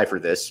to decipher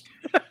this.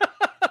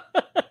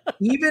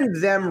 Even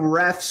them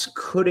refs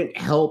couldn't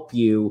help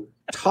you.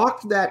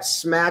 Talked that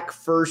smack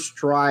first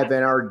drive,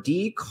 and our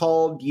D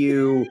called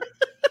you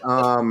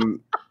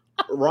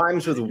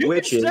rhymes with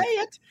witches. Can say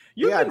it.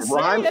 You can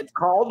say it.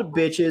 Called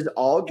bitches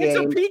all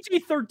game. It's a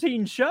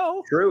PG-13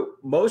 show. True.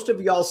 Most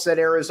of y'all said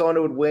Arizona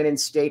would win and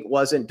State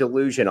wasn't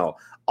delusional.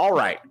 All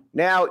right.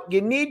 Now, you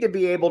need to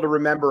be able to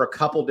remember a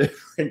couple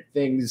different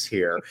things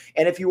here.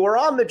 And if you are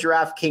on the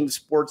DraftKings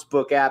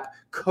Sportsbook app,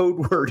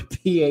 code word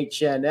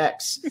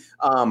PHNX.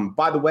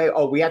 By the way,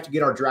 we have to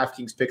get our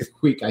DraftKings pick of the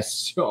week. I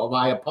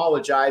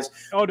apologize.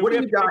 Oh, do we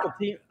have to pick a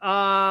team?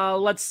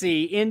 Let's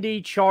see.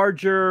 Indy,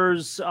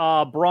 Chargers,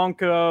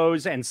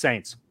 Broncos, and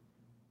Saints.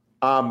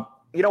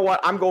 You know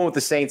what? I'm going with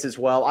the Saints as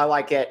well. I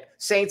like it.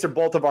 Saints are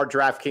both of our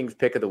DraftKings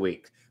pick of the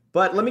week.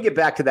 But let me get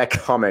back to that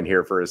comment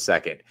here for a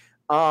second.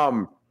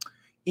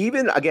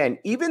 Even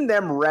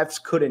them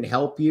refs couldn't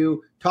help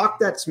you. Talk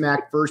that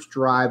smack first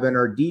drive, and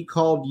our D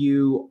called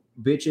you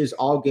bitches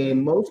all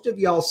game. Most of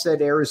y'all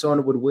said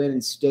Arizona would win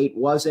and State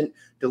wasn't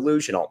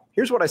delusional.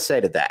 Here's what I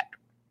say to that.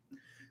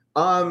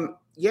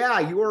 Yeah,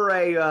 you were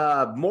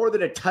a more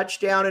than a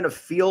touchdown and a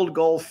field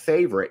goal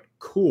favorite.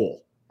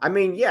 Cool. I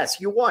mean,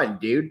 yes, you won,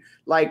 dude.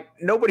 Like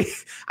nobody,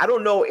 I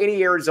don't know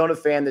any Arizona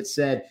fan that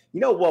said,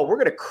 we're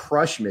going to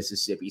crush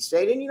Mississippi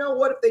State. And you know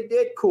what, if they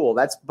did, cool.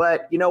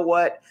 But you know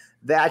what,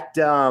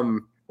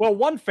 well,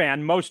 one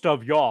fan, most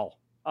of y'all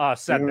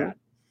said that.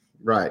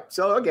 Right.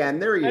 So again,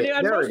 there it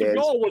is. Most of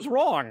y'all was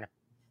wrong.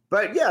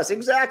 But yes,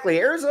 exactly.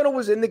 Arizona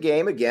was in the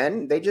game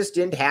again. They just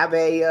didn't have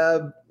they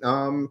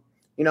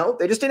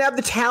just didn't have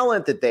the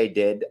talent that they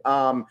did.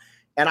 And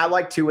I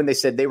like too when they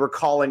said they were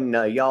calling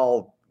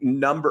y'all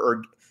number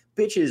or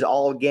pitches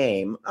all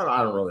game.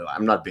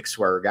 I'm not a big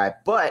swearer guy,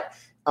 but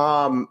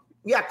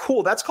yeah,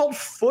 cool. That's called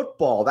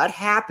football. That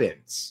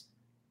happens.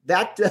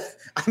 That's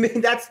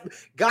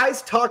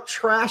guys talk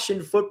trash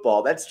in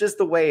football. That's just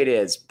the way it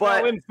is.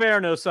 But in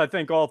fairness, I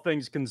think all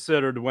things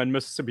considered, when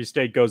Mississippi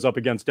State goes up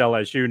against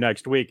LSU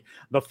next week,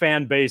 the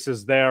fan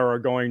bases there are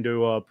going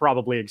to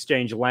probably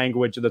exchange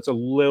language that's a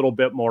little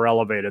bit more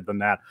elevated than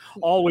that.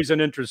 Always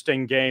an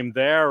interesting game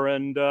there.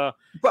 And the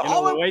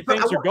way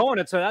things are going,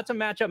 that's a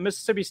matchup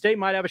Mississippi State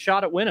might have a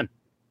shot at winning.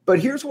 But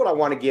here's what I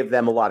want to give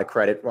them a lot of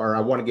credit, or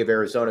I want to give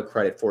Arizona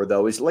credit for,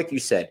 though, is like you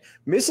said,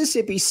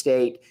 Mississippi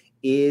State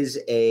is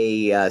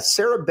a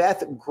Sarah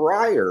Beth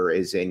Grier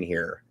is in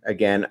here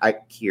again.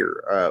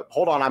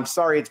 Hold on. I'm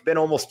sorry. It's been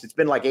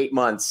like 8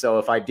 months. So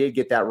if I did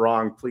get that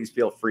wrong, please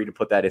feel free to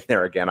put that in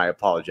there again. I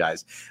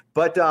apologize.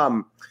 But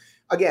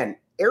again,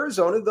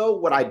 Arizona, though,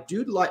 what I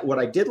did like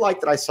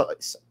that I saw,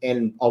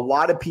 and a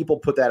lot of people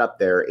put that up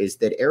there, is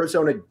that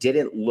Arizona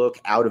didn't look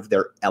out of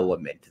their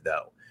element,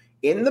 though.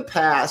 In the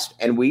past,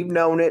 and we've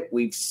known it,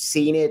 we've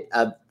seen it.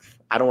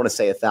 I don't want to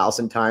say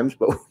 1,000 times,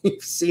 but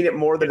we've seen it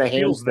more than a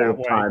handful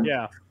of times.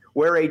 Yeah,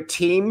 where a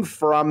team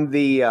from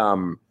the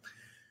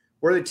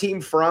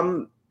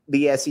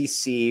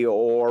SEC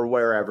or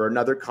wherever,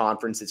 another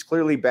conference, it's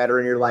clearly better,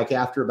 and you're like,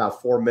 after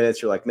about 4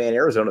 minutes, you're like, man,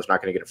 Arizona's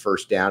not going to get a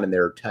first down, and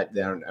their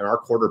touchdown, and our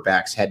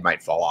quarterback's head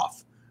might fall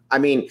off. I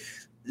mean,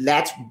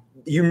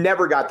 you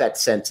never got that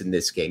sense in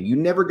this game. You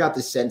never got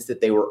the sense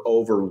that they were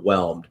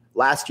overwhelmed.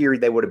 Last year,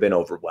 they would have been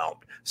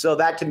overwhelmed. So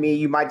that, to me,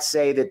 you might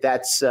say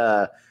that's.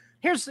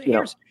 Here's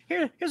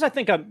I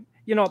think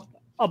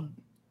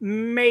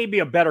maybe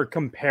a better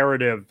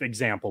comparative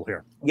example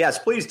here. Yes,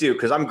 please do,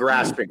 because I'm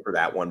grasping for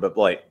that one. But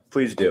Blake,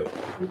 please do.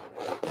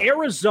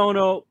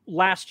 Arizona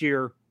last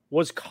year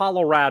was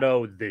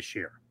Colorado this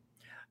year.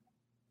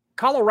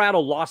 Colorado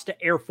lost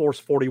to Air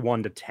Force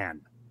 41-10.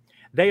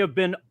 They have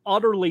been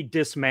utterly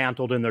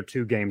dismantled in their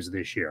 2 games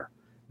this year.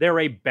 They're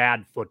a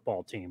bad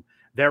football team.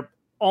 They're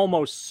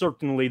almost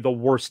certainly the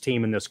worst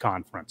team in this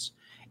conference.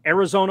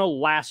 Arizona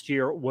last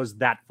year was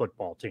that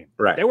football team.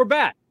 Right. They were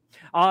bad.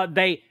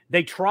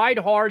 They tried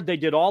hard. They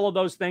did all of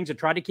those things and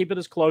tried to keep it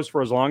as close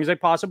for as long as they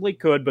possibly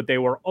could, but they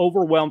were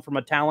overwhelmed from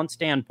a talent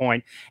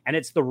standpoint. And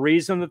it's the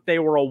reason that they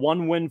were a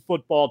 1-win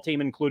football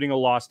team, including a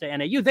loss to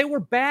NAU. They were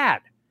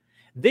bad.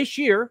 This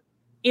year,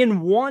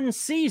 in one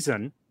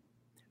season,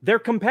 they're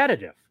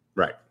competitive.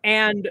 Right.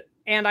 And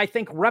I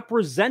think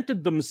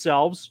represented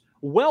themselves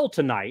well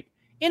tonight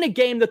in a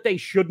game that they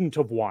shouldn't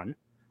have won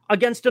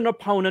against an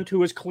opponent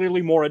who is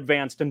clearly more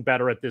advanced and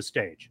better at this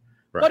stage.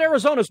 Right. But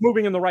Arizona's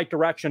moving in the right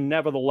direction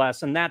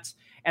nevertheless, and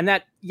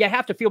that you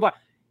have to feel about.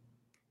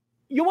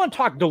 You want to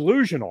talk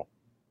delusional.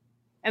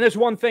 And there's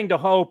one thing to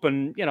hope,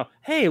 and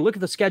hey, look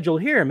at the schedule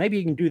here. Maybe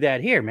you can do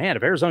that here. Man,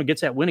 if Arizona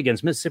gets that win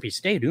against Mississippi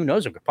State, who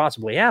knows what could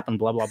possibly happen,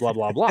 blah, blah, blah,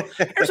 blah, blah.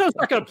 Arizona's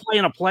not going to play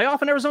in a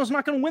playoff, and Arizona's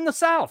not going to win the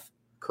South.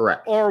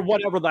 Correct. Or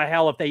whatever the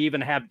hell, if they even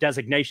have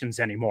designations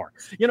anymore.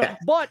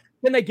 But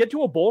can they get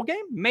to a bowl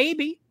game?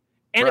 Maybe.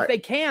 And if they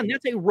can,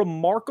 that's a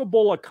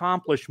remarkable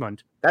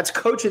accomplishment. That's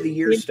Coach of the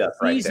Year stuff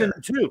right there. Season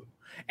 2.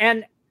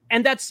 And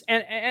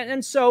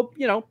so,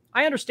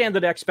 I understand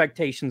that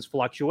expectations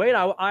fluctuate.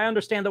 I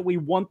understand that we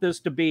want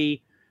this to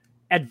be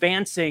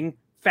advancing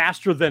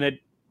faster than it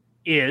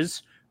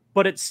is,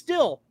 but it's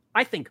still,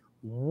 I think,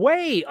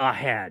 way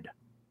ahead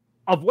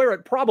of where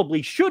it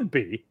probably should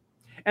be.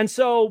 And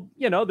so,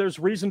 there's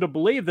reason to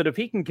believe that if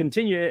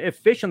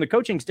Fish and the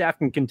coaching staff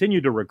can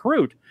continue to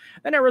recruit,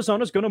 then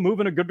Arizona's going to move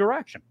in a good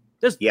direction.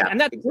 And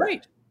that's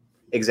great.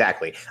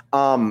 Exactly.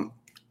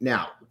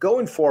 Now,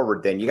 going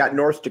forward, then, you got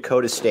North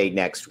Dakota State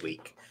next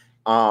week.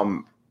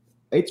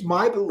 It's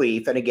my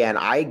belief, and again,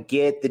 I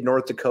get that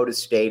North Dakota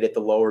State at the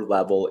lower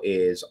level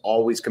is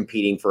always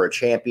competing for a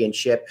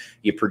championship.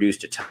 You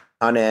produced a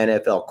ton of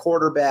NFL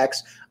quarterbacks.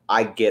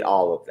 I get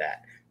all of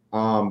that.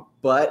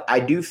 But I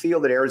do feel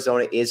that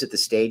Arizona is at the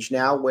stage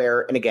now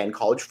where, and again,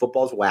 college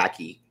football is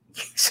wacky.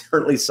 You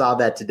certainly saw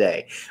that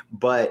today.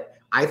 But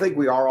I think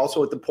we are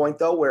also at the point,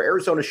 though, where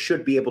Arizona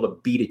should be able to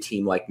beat a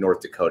team like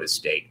North Dakota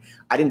State.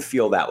 I didn't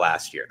feel that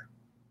last year.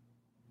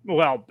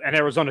 Well, and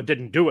Arizona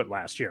didn't do it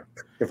last year.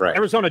 Right.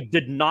 Arizona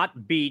did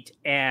not beat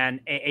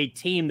a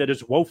team that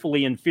is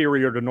woefully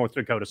inferior to North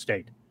Dakota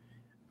State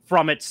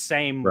from its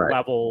same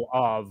level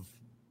of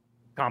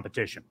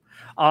competition.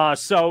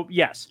 So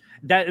yes,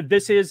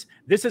 this is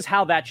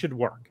how that should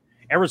work.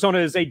 Arizona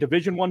is a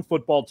Division I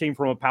football team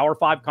from a Power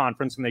 5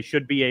 conference, and they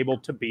should be able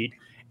to beat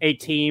a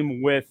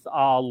team with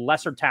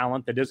lesser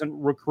talent that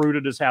isn't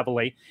recruited as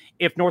heavily.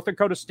 If North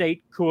Dakota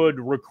State could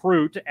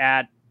recruit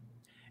at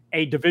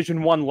a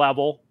Division I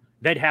level,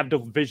 they'd have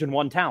Division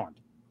I talent.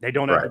 They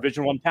don't have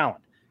Division I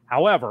talent.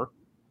 However,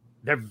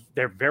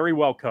 they're very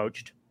well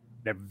coached.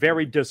 They're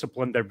very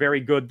disciplined. They're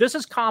very good. This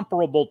is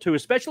comparable to,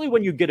 especially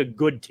when you get a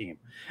good team.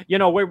 You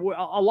know,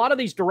 a lot of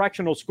these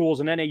directional schools,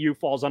 and NAU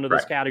falls under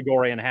this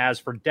category and has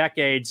for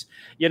decades.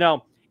 You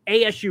know,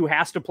 ASU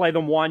has to play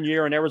them one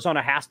year and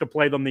Arizona has to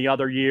play them the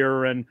other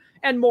year. And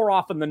more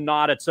often than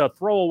not, it's a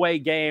throwaway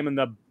game. And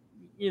the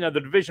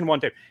Division I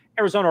team,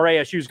 Arizona or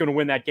ASU is going to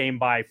win that game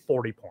by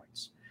 40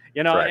 points.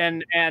 You know,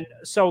 and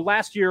so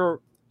last year,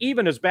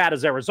 even as bad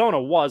as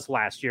Arizona was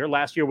last year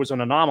was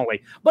an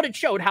anomaly, but it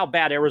showed how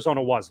bad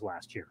Arizona was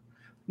last year.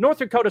 North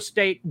Dakota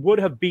State would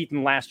have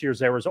beaten last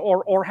year's Arizona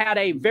or had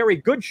a very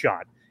good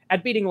shot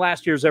at beating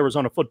last year's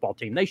Arizona football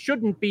team. They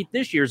shouldn't beat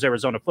this year's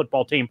Arizona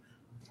football team,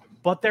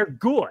 but they're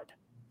good.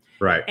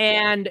 Right.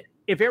 And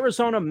if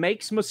Arizona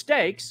makes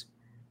mistakes,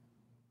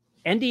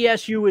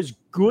 NDSU is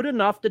good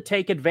enough to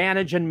take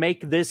advantage and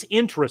make this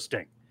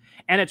interesting.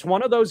 And it's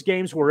one of those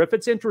games where if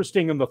it's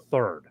interesting in the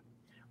third,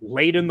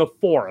 late in the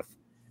fourth,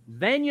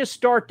 then you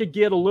start to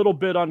get a little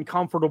bit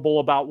uncomfortable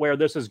about where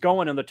this is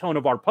going, and the tone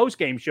of our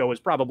post-game show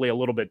is probably a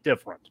little bit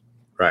different.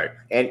 Right.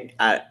 And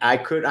I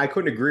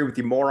couldn't agree with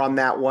you more on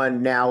that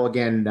one. Now,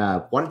 again,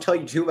 want to tell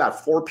you, too,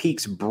 about Four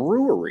Peaks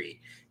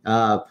Brewery.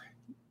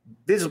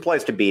 This is a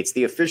place to be. It's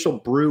the official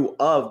brew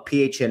of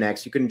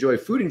PHNX. You can enjoy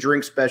food and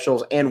drink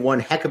specials and one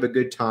heck of a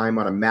good time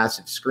on a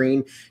massive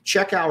screen.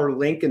 Check our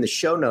link in the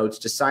show notes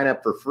to sign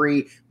up for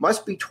free.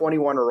 Must be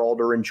 21 or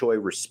older. Enjoy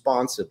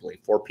responsibly.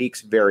 Four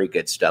Peaks, very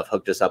good stuff.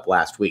 Hooked us up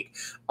last week.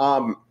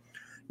 Now,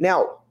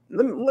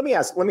 let me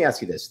ask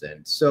you this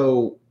then.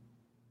 So,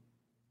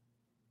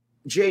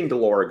 Jane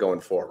DeLora going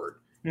forward,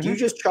 do you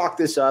just chalk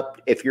this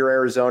up? If you're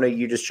Arizona,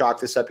 you just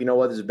chalk this up. You know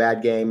what? This is a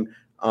bad game.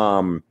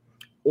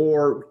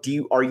 Or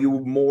are you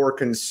more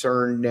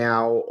concerned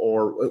now,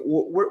 or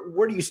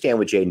where do you stand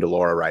with Jaden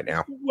DeLora right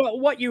now? Well,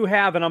 what you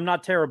have, and I'm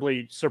not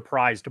terribly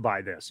surprised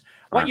by this,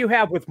 what you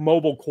have with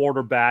mobile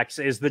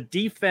quarterbacks is the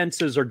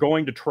defenses are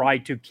going to try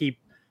to keep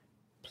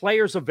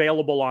players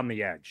available on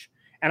the edge.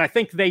 And I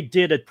think they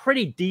did a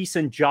pretty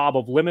decent job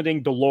of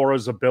limiting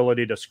DeLora's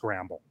ability to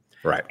scramble.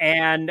 Right.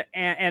 And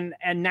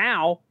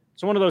now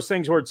it's one of those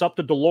things where it's up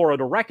to DeLora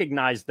to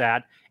recognize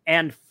that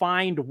and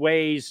find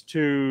ways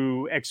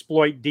to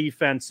exploit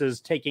defenses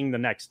taking the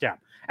next step.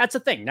 That's the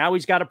thing. Now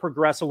he's got to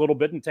progress a little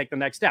bit and take the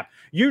next step.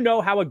 You know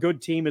how a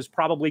good team is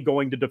probably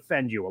going to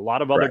defend you. A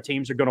lot of other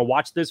teams are going to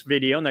watch this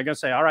video and they're going to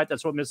say, all right,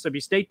 that's what Mississippi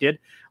State did.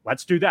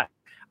 Let's do that.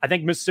 I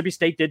think Mississippi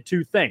State did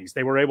two things.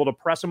 They were able to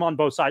press them on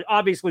both sides.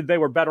 Obviously, they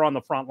were better on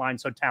the front line,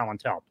 so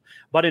talent helped.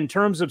 But in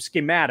terms of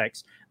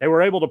schematics, they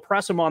were able to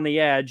press him on the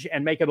edge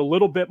and make it a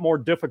little bit more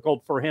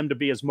difficult for him to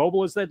be as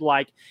mobile as they'd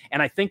like.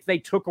 And I think they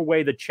took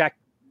away the check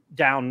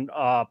down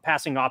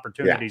passing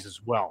opportunities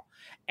as well.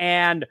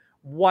 And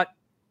what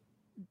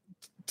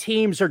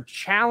teams are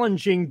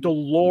challenging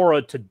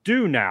DeLora to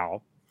do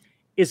now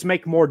is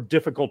make more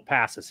difficult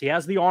passes. He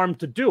has the arm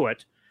to do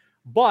it,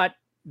 but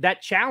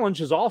that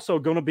challenge is also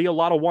going to be a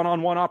lot of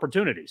one-on-one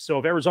opportunities. So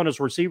if Arizona's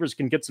receivers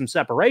can get some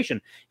separation,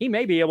 he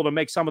may be able to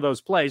make some of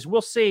those plays.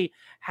 We'll see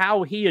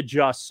how he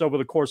adjusts over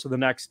the course of the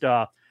next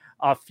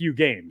few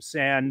games.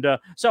 And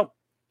so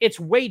it's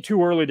way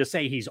too early to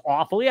say he's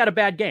awful. He had a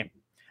bad game.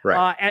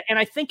 Right. And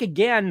I think,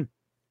 again,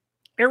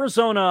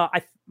 Arizona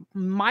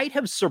might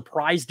have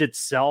surprised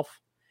itself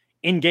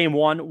in game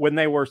one when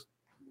they were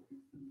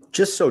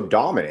just so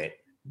dominant.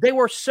 They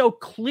were so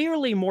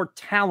clearly more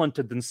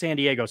talented than San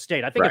Diego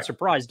State. I think it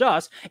surprised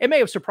us. It may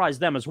have surprised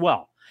them as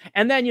well.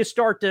 And then you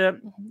start to,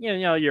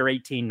 you're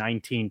 18,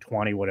 19,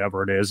 20,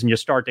 whatever it is, and you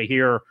start to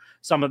hear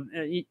some of,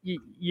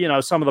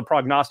 some of the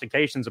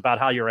prognostications about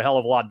how you're a hell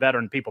of a lot better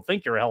and people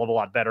think you're a hell of a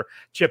lot better,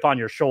 chip on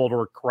your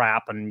shoulder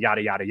crap and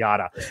yada, yada,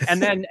 yada.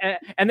 And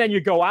then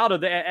you go out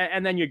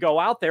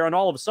there and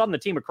all of a sudden the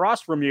team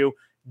across from you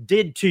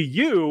did to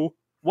you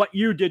what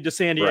you did to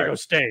San Diego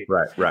State.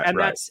 Right.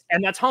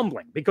 That's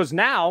humbling because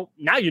now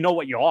you know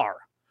what you are.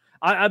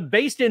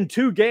 Based in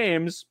two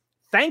games,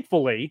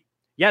 thankfully,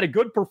 you had a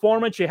good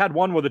performance. You had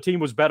one where the team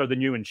was better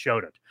than you and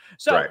showed it.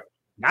 So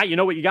now you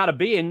know what you got to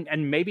be,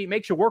 and maybe it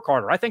makes you work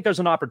harder. I think there's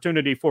an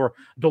opportunity for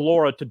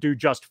DeLora to do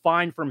just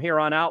fine from here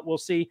on out. We'll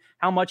see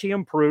how much he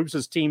improves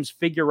as teams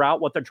figure out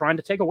what they're trying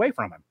to take away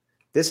from him.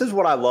 This is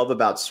what I love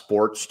about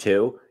sports,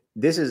 too.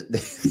 This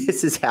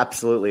is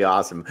absolutely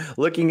awesome.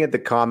 Looking at the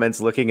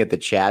comments, looking at the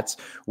chats,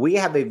 we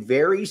have a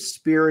very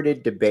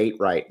spirited debate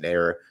right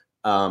there.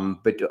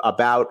 But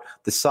about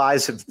the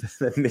size of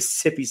the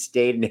Mississippi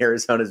State and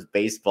Arizona's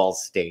baseball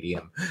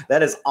stadium.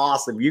 That is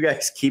awesome. You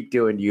guys keep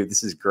doing you.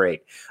 This is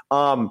great.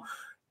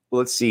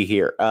 Let's see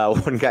here.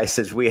 One guy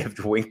says we have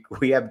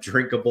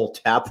drinkable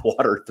tap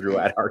water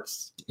throughout our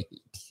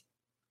state.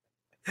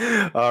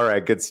 All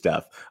right, good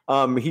stuff.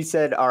 He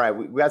said, all right,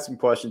 we got some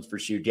questions for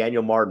you.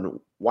 Daniel Martin,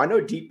 why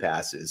no deep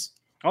passes?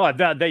 Oh,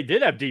 they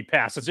did have deep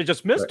passes. They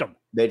just missed them.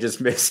 They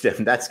just missed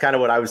him. That's kind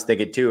of what I was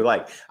thinking too.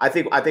 Like, I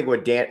think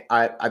what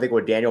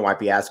Daniel might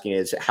be asking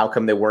is how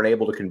come they weren't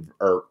able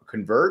to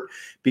convert?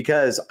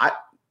 Because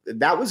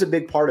that was a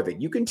big part of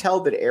it. You can tell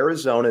that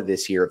Arizona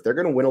this year, if they're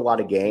going to win a lot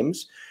of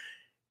games,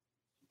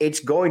 it's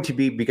going to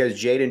be because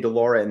Jaden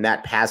DeLora in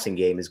that passing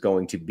game is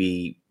going to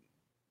be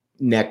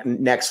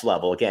next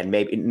level. Again,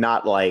 maybe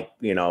not like,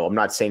 I'm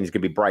not saying he's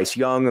going to be Bryce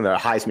Young and the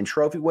Heisman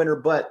Trophy winner,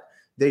 but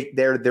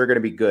they're going to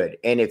be good.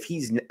 And if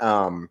he's,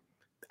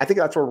 I think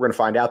that's what we're going to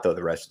find out though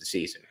the rest of the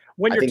season.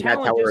 When I think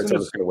that's how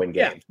Arizona's going to win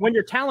games. Yeah, when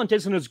your talent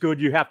isn't as good,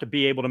 you have to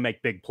be able to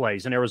make big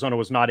plays, and Arizona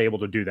was not able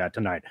to do that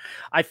tonight.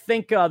 I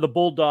think the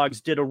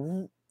Bulldogs did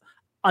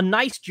a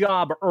nice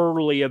job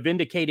early of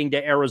indicating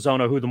to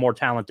Arizona who the more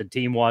talented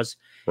team was,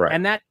 right.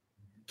 And that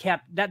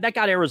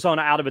got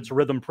Arizona out of its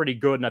rhythm pretty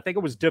good. And I think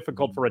it was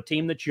difficult for a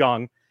team that's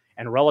young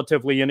and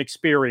relatively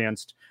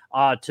inexperienced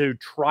to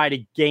try to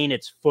gain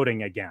its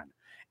footing again.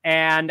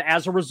 And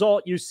as a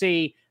result, you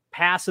see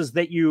passes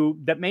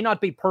that may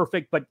not be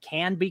perfect, but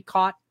can be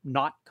caught,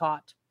 not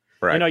caught.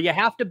 Right. You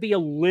have to be a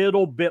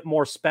little bit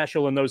more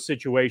special in those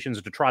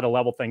situations to try to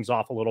level things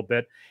off a little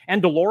bit.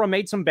 And DeLaura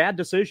made some bad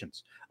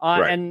decisions.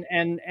 Right.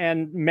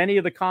 And many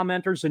of the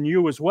commenters, and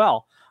you as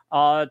well,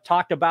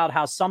 talked about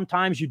how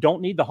sometimes you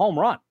don't need the home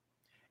run.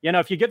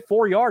 If you get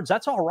 4 yards,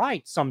 that's all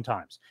right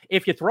sometimes.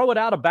 If you throw it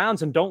out of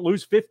bounds and don't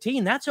lose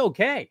 15, that's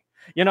okay.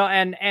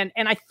 And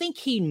I think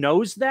he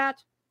knows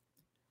that,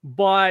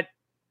 but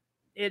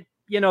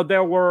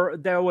there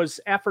was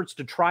efforts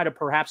to try to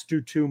perhaps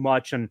do too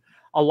much, and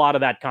a lot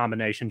of that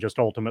combination just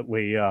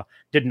ultimately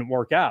didn't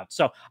work out.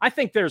 So I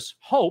think there's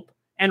hope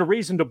and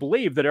reason to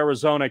believe that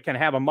Arizona can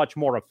have a much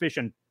more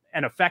efficient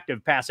and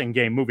effective passing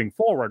game moving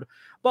forward.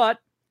 But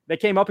they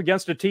came up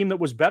against a team that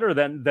was better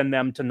than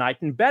them tonight,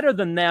 and better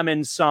than them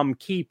in some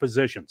key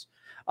positions.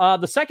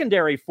 The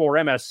secondary for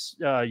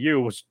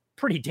MSU was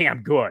pretty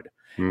damn good,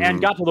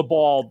 and got to the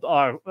ball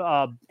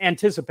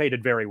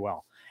anticipated very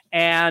well.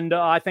 And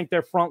I think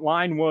their front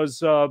line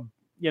was,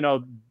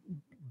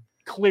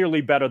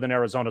 clearly better than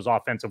Arizona's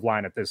offensive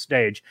line at this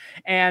stage.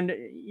 And,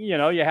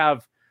 you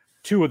have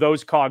two of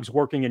those cogs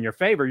working in your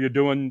favor. You're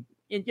going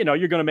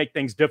to make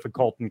things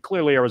difficult. And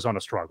clearly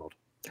Arizona struggled.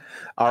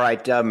 All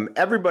right.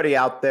 Everybody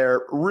out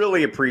there,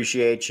 really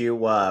appreciate you.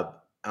 Got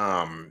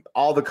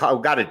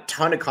a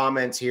ton of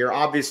comments here.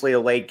 Obviously a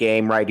late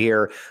game right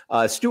here.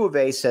 Stu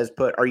Ave says,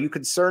 are you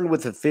concerned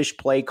with the fish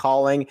play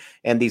calling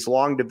and these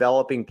long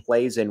developing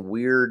plays and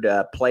weird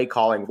play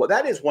calling? Well,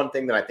 that is one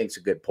thing that I think is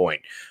a good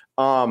point.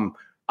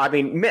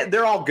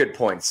 They're all good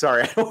points.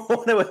 Sorry. I don't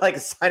want to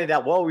sign it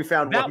out. Well, we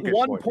found that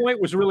one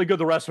point was really good.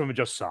 The rest of them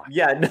just sucked.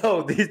 Yeah,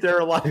 no, there are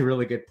a lot of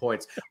really good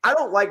points. I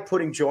don't like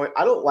putting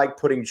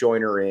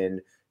Joyner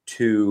in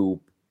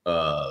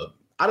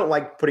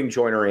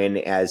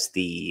as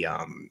the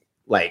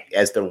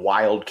as the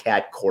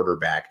wildcat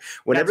quarterback.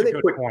 Whenever they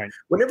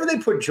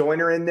put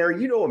Joyner in there,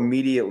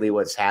 immediately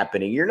what's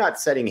happening. You're not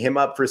setting him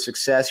up for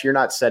success. You're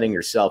not setting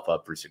yourself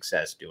up for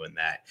success doing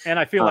that. And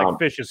I feel like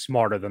Fish is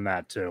smarter than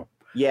that too.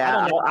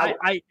 Yeah.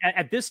 I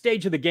at this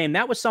stage of the game,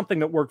 that was something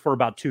that worked for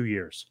about 2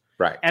 years.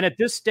 Right. And at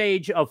this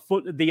stage of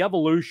the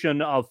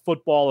evolution of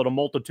football at a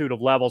multitude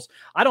of levels,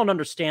 I don't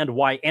understand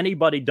why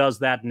anybody does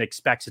that and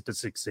expects it to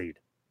succeed.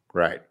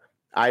 Right.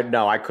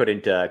 I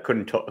couldn't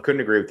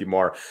agree with you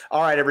more.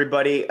 All right,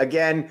 everybody.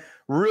 Again,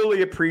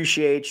 really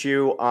appreciate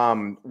you.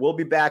 We'll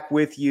be back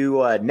with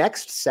you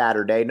next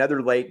Saturday,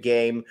 another late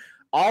game.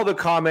 All the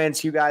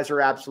comments, you guys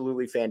are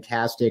absolutely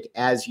fantastic.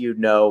 As you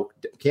know,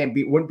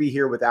 wouldn't be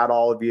here without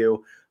all of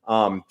you.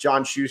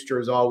 John Schuster,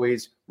 as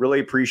always, really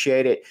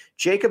appreciate it.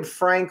 Jacob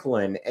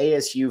Franklin,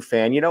 ASU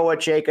fan. You know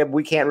what, Jacob?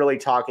 We can't really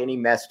talk any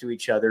mess to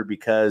each other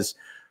because,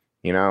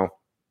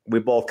 we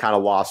both kind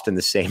of lost in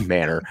the same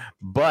manner.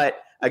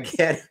 But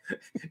again,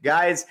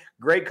 guys,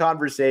 great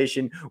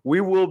conversation.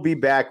 We will be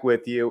back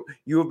with you.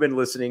 You have been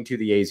listening to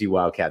the AZ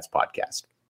Wildcats podcast.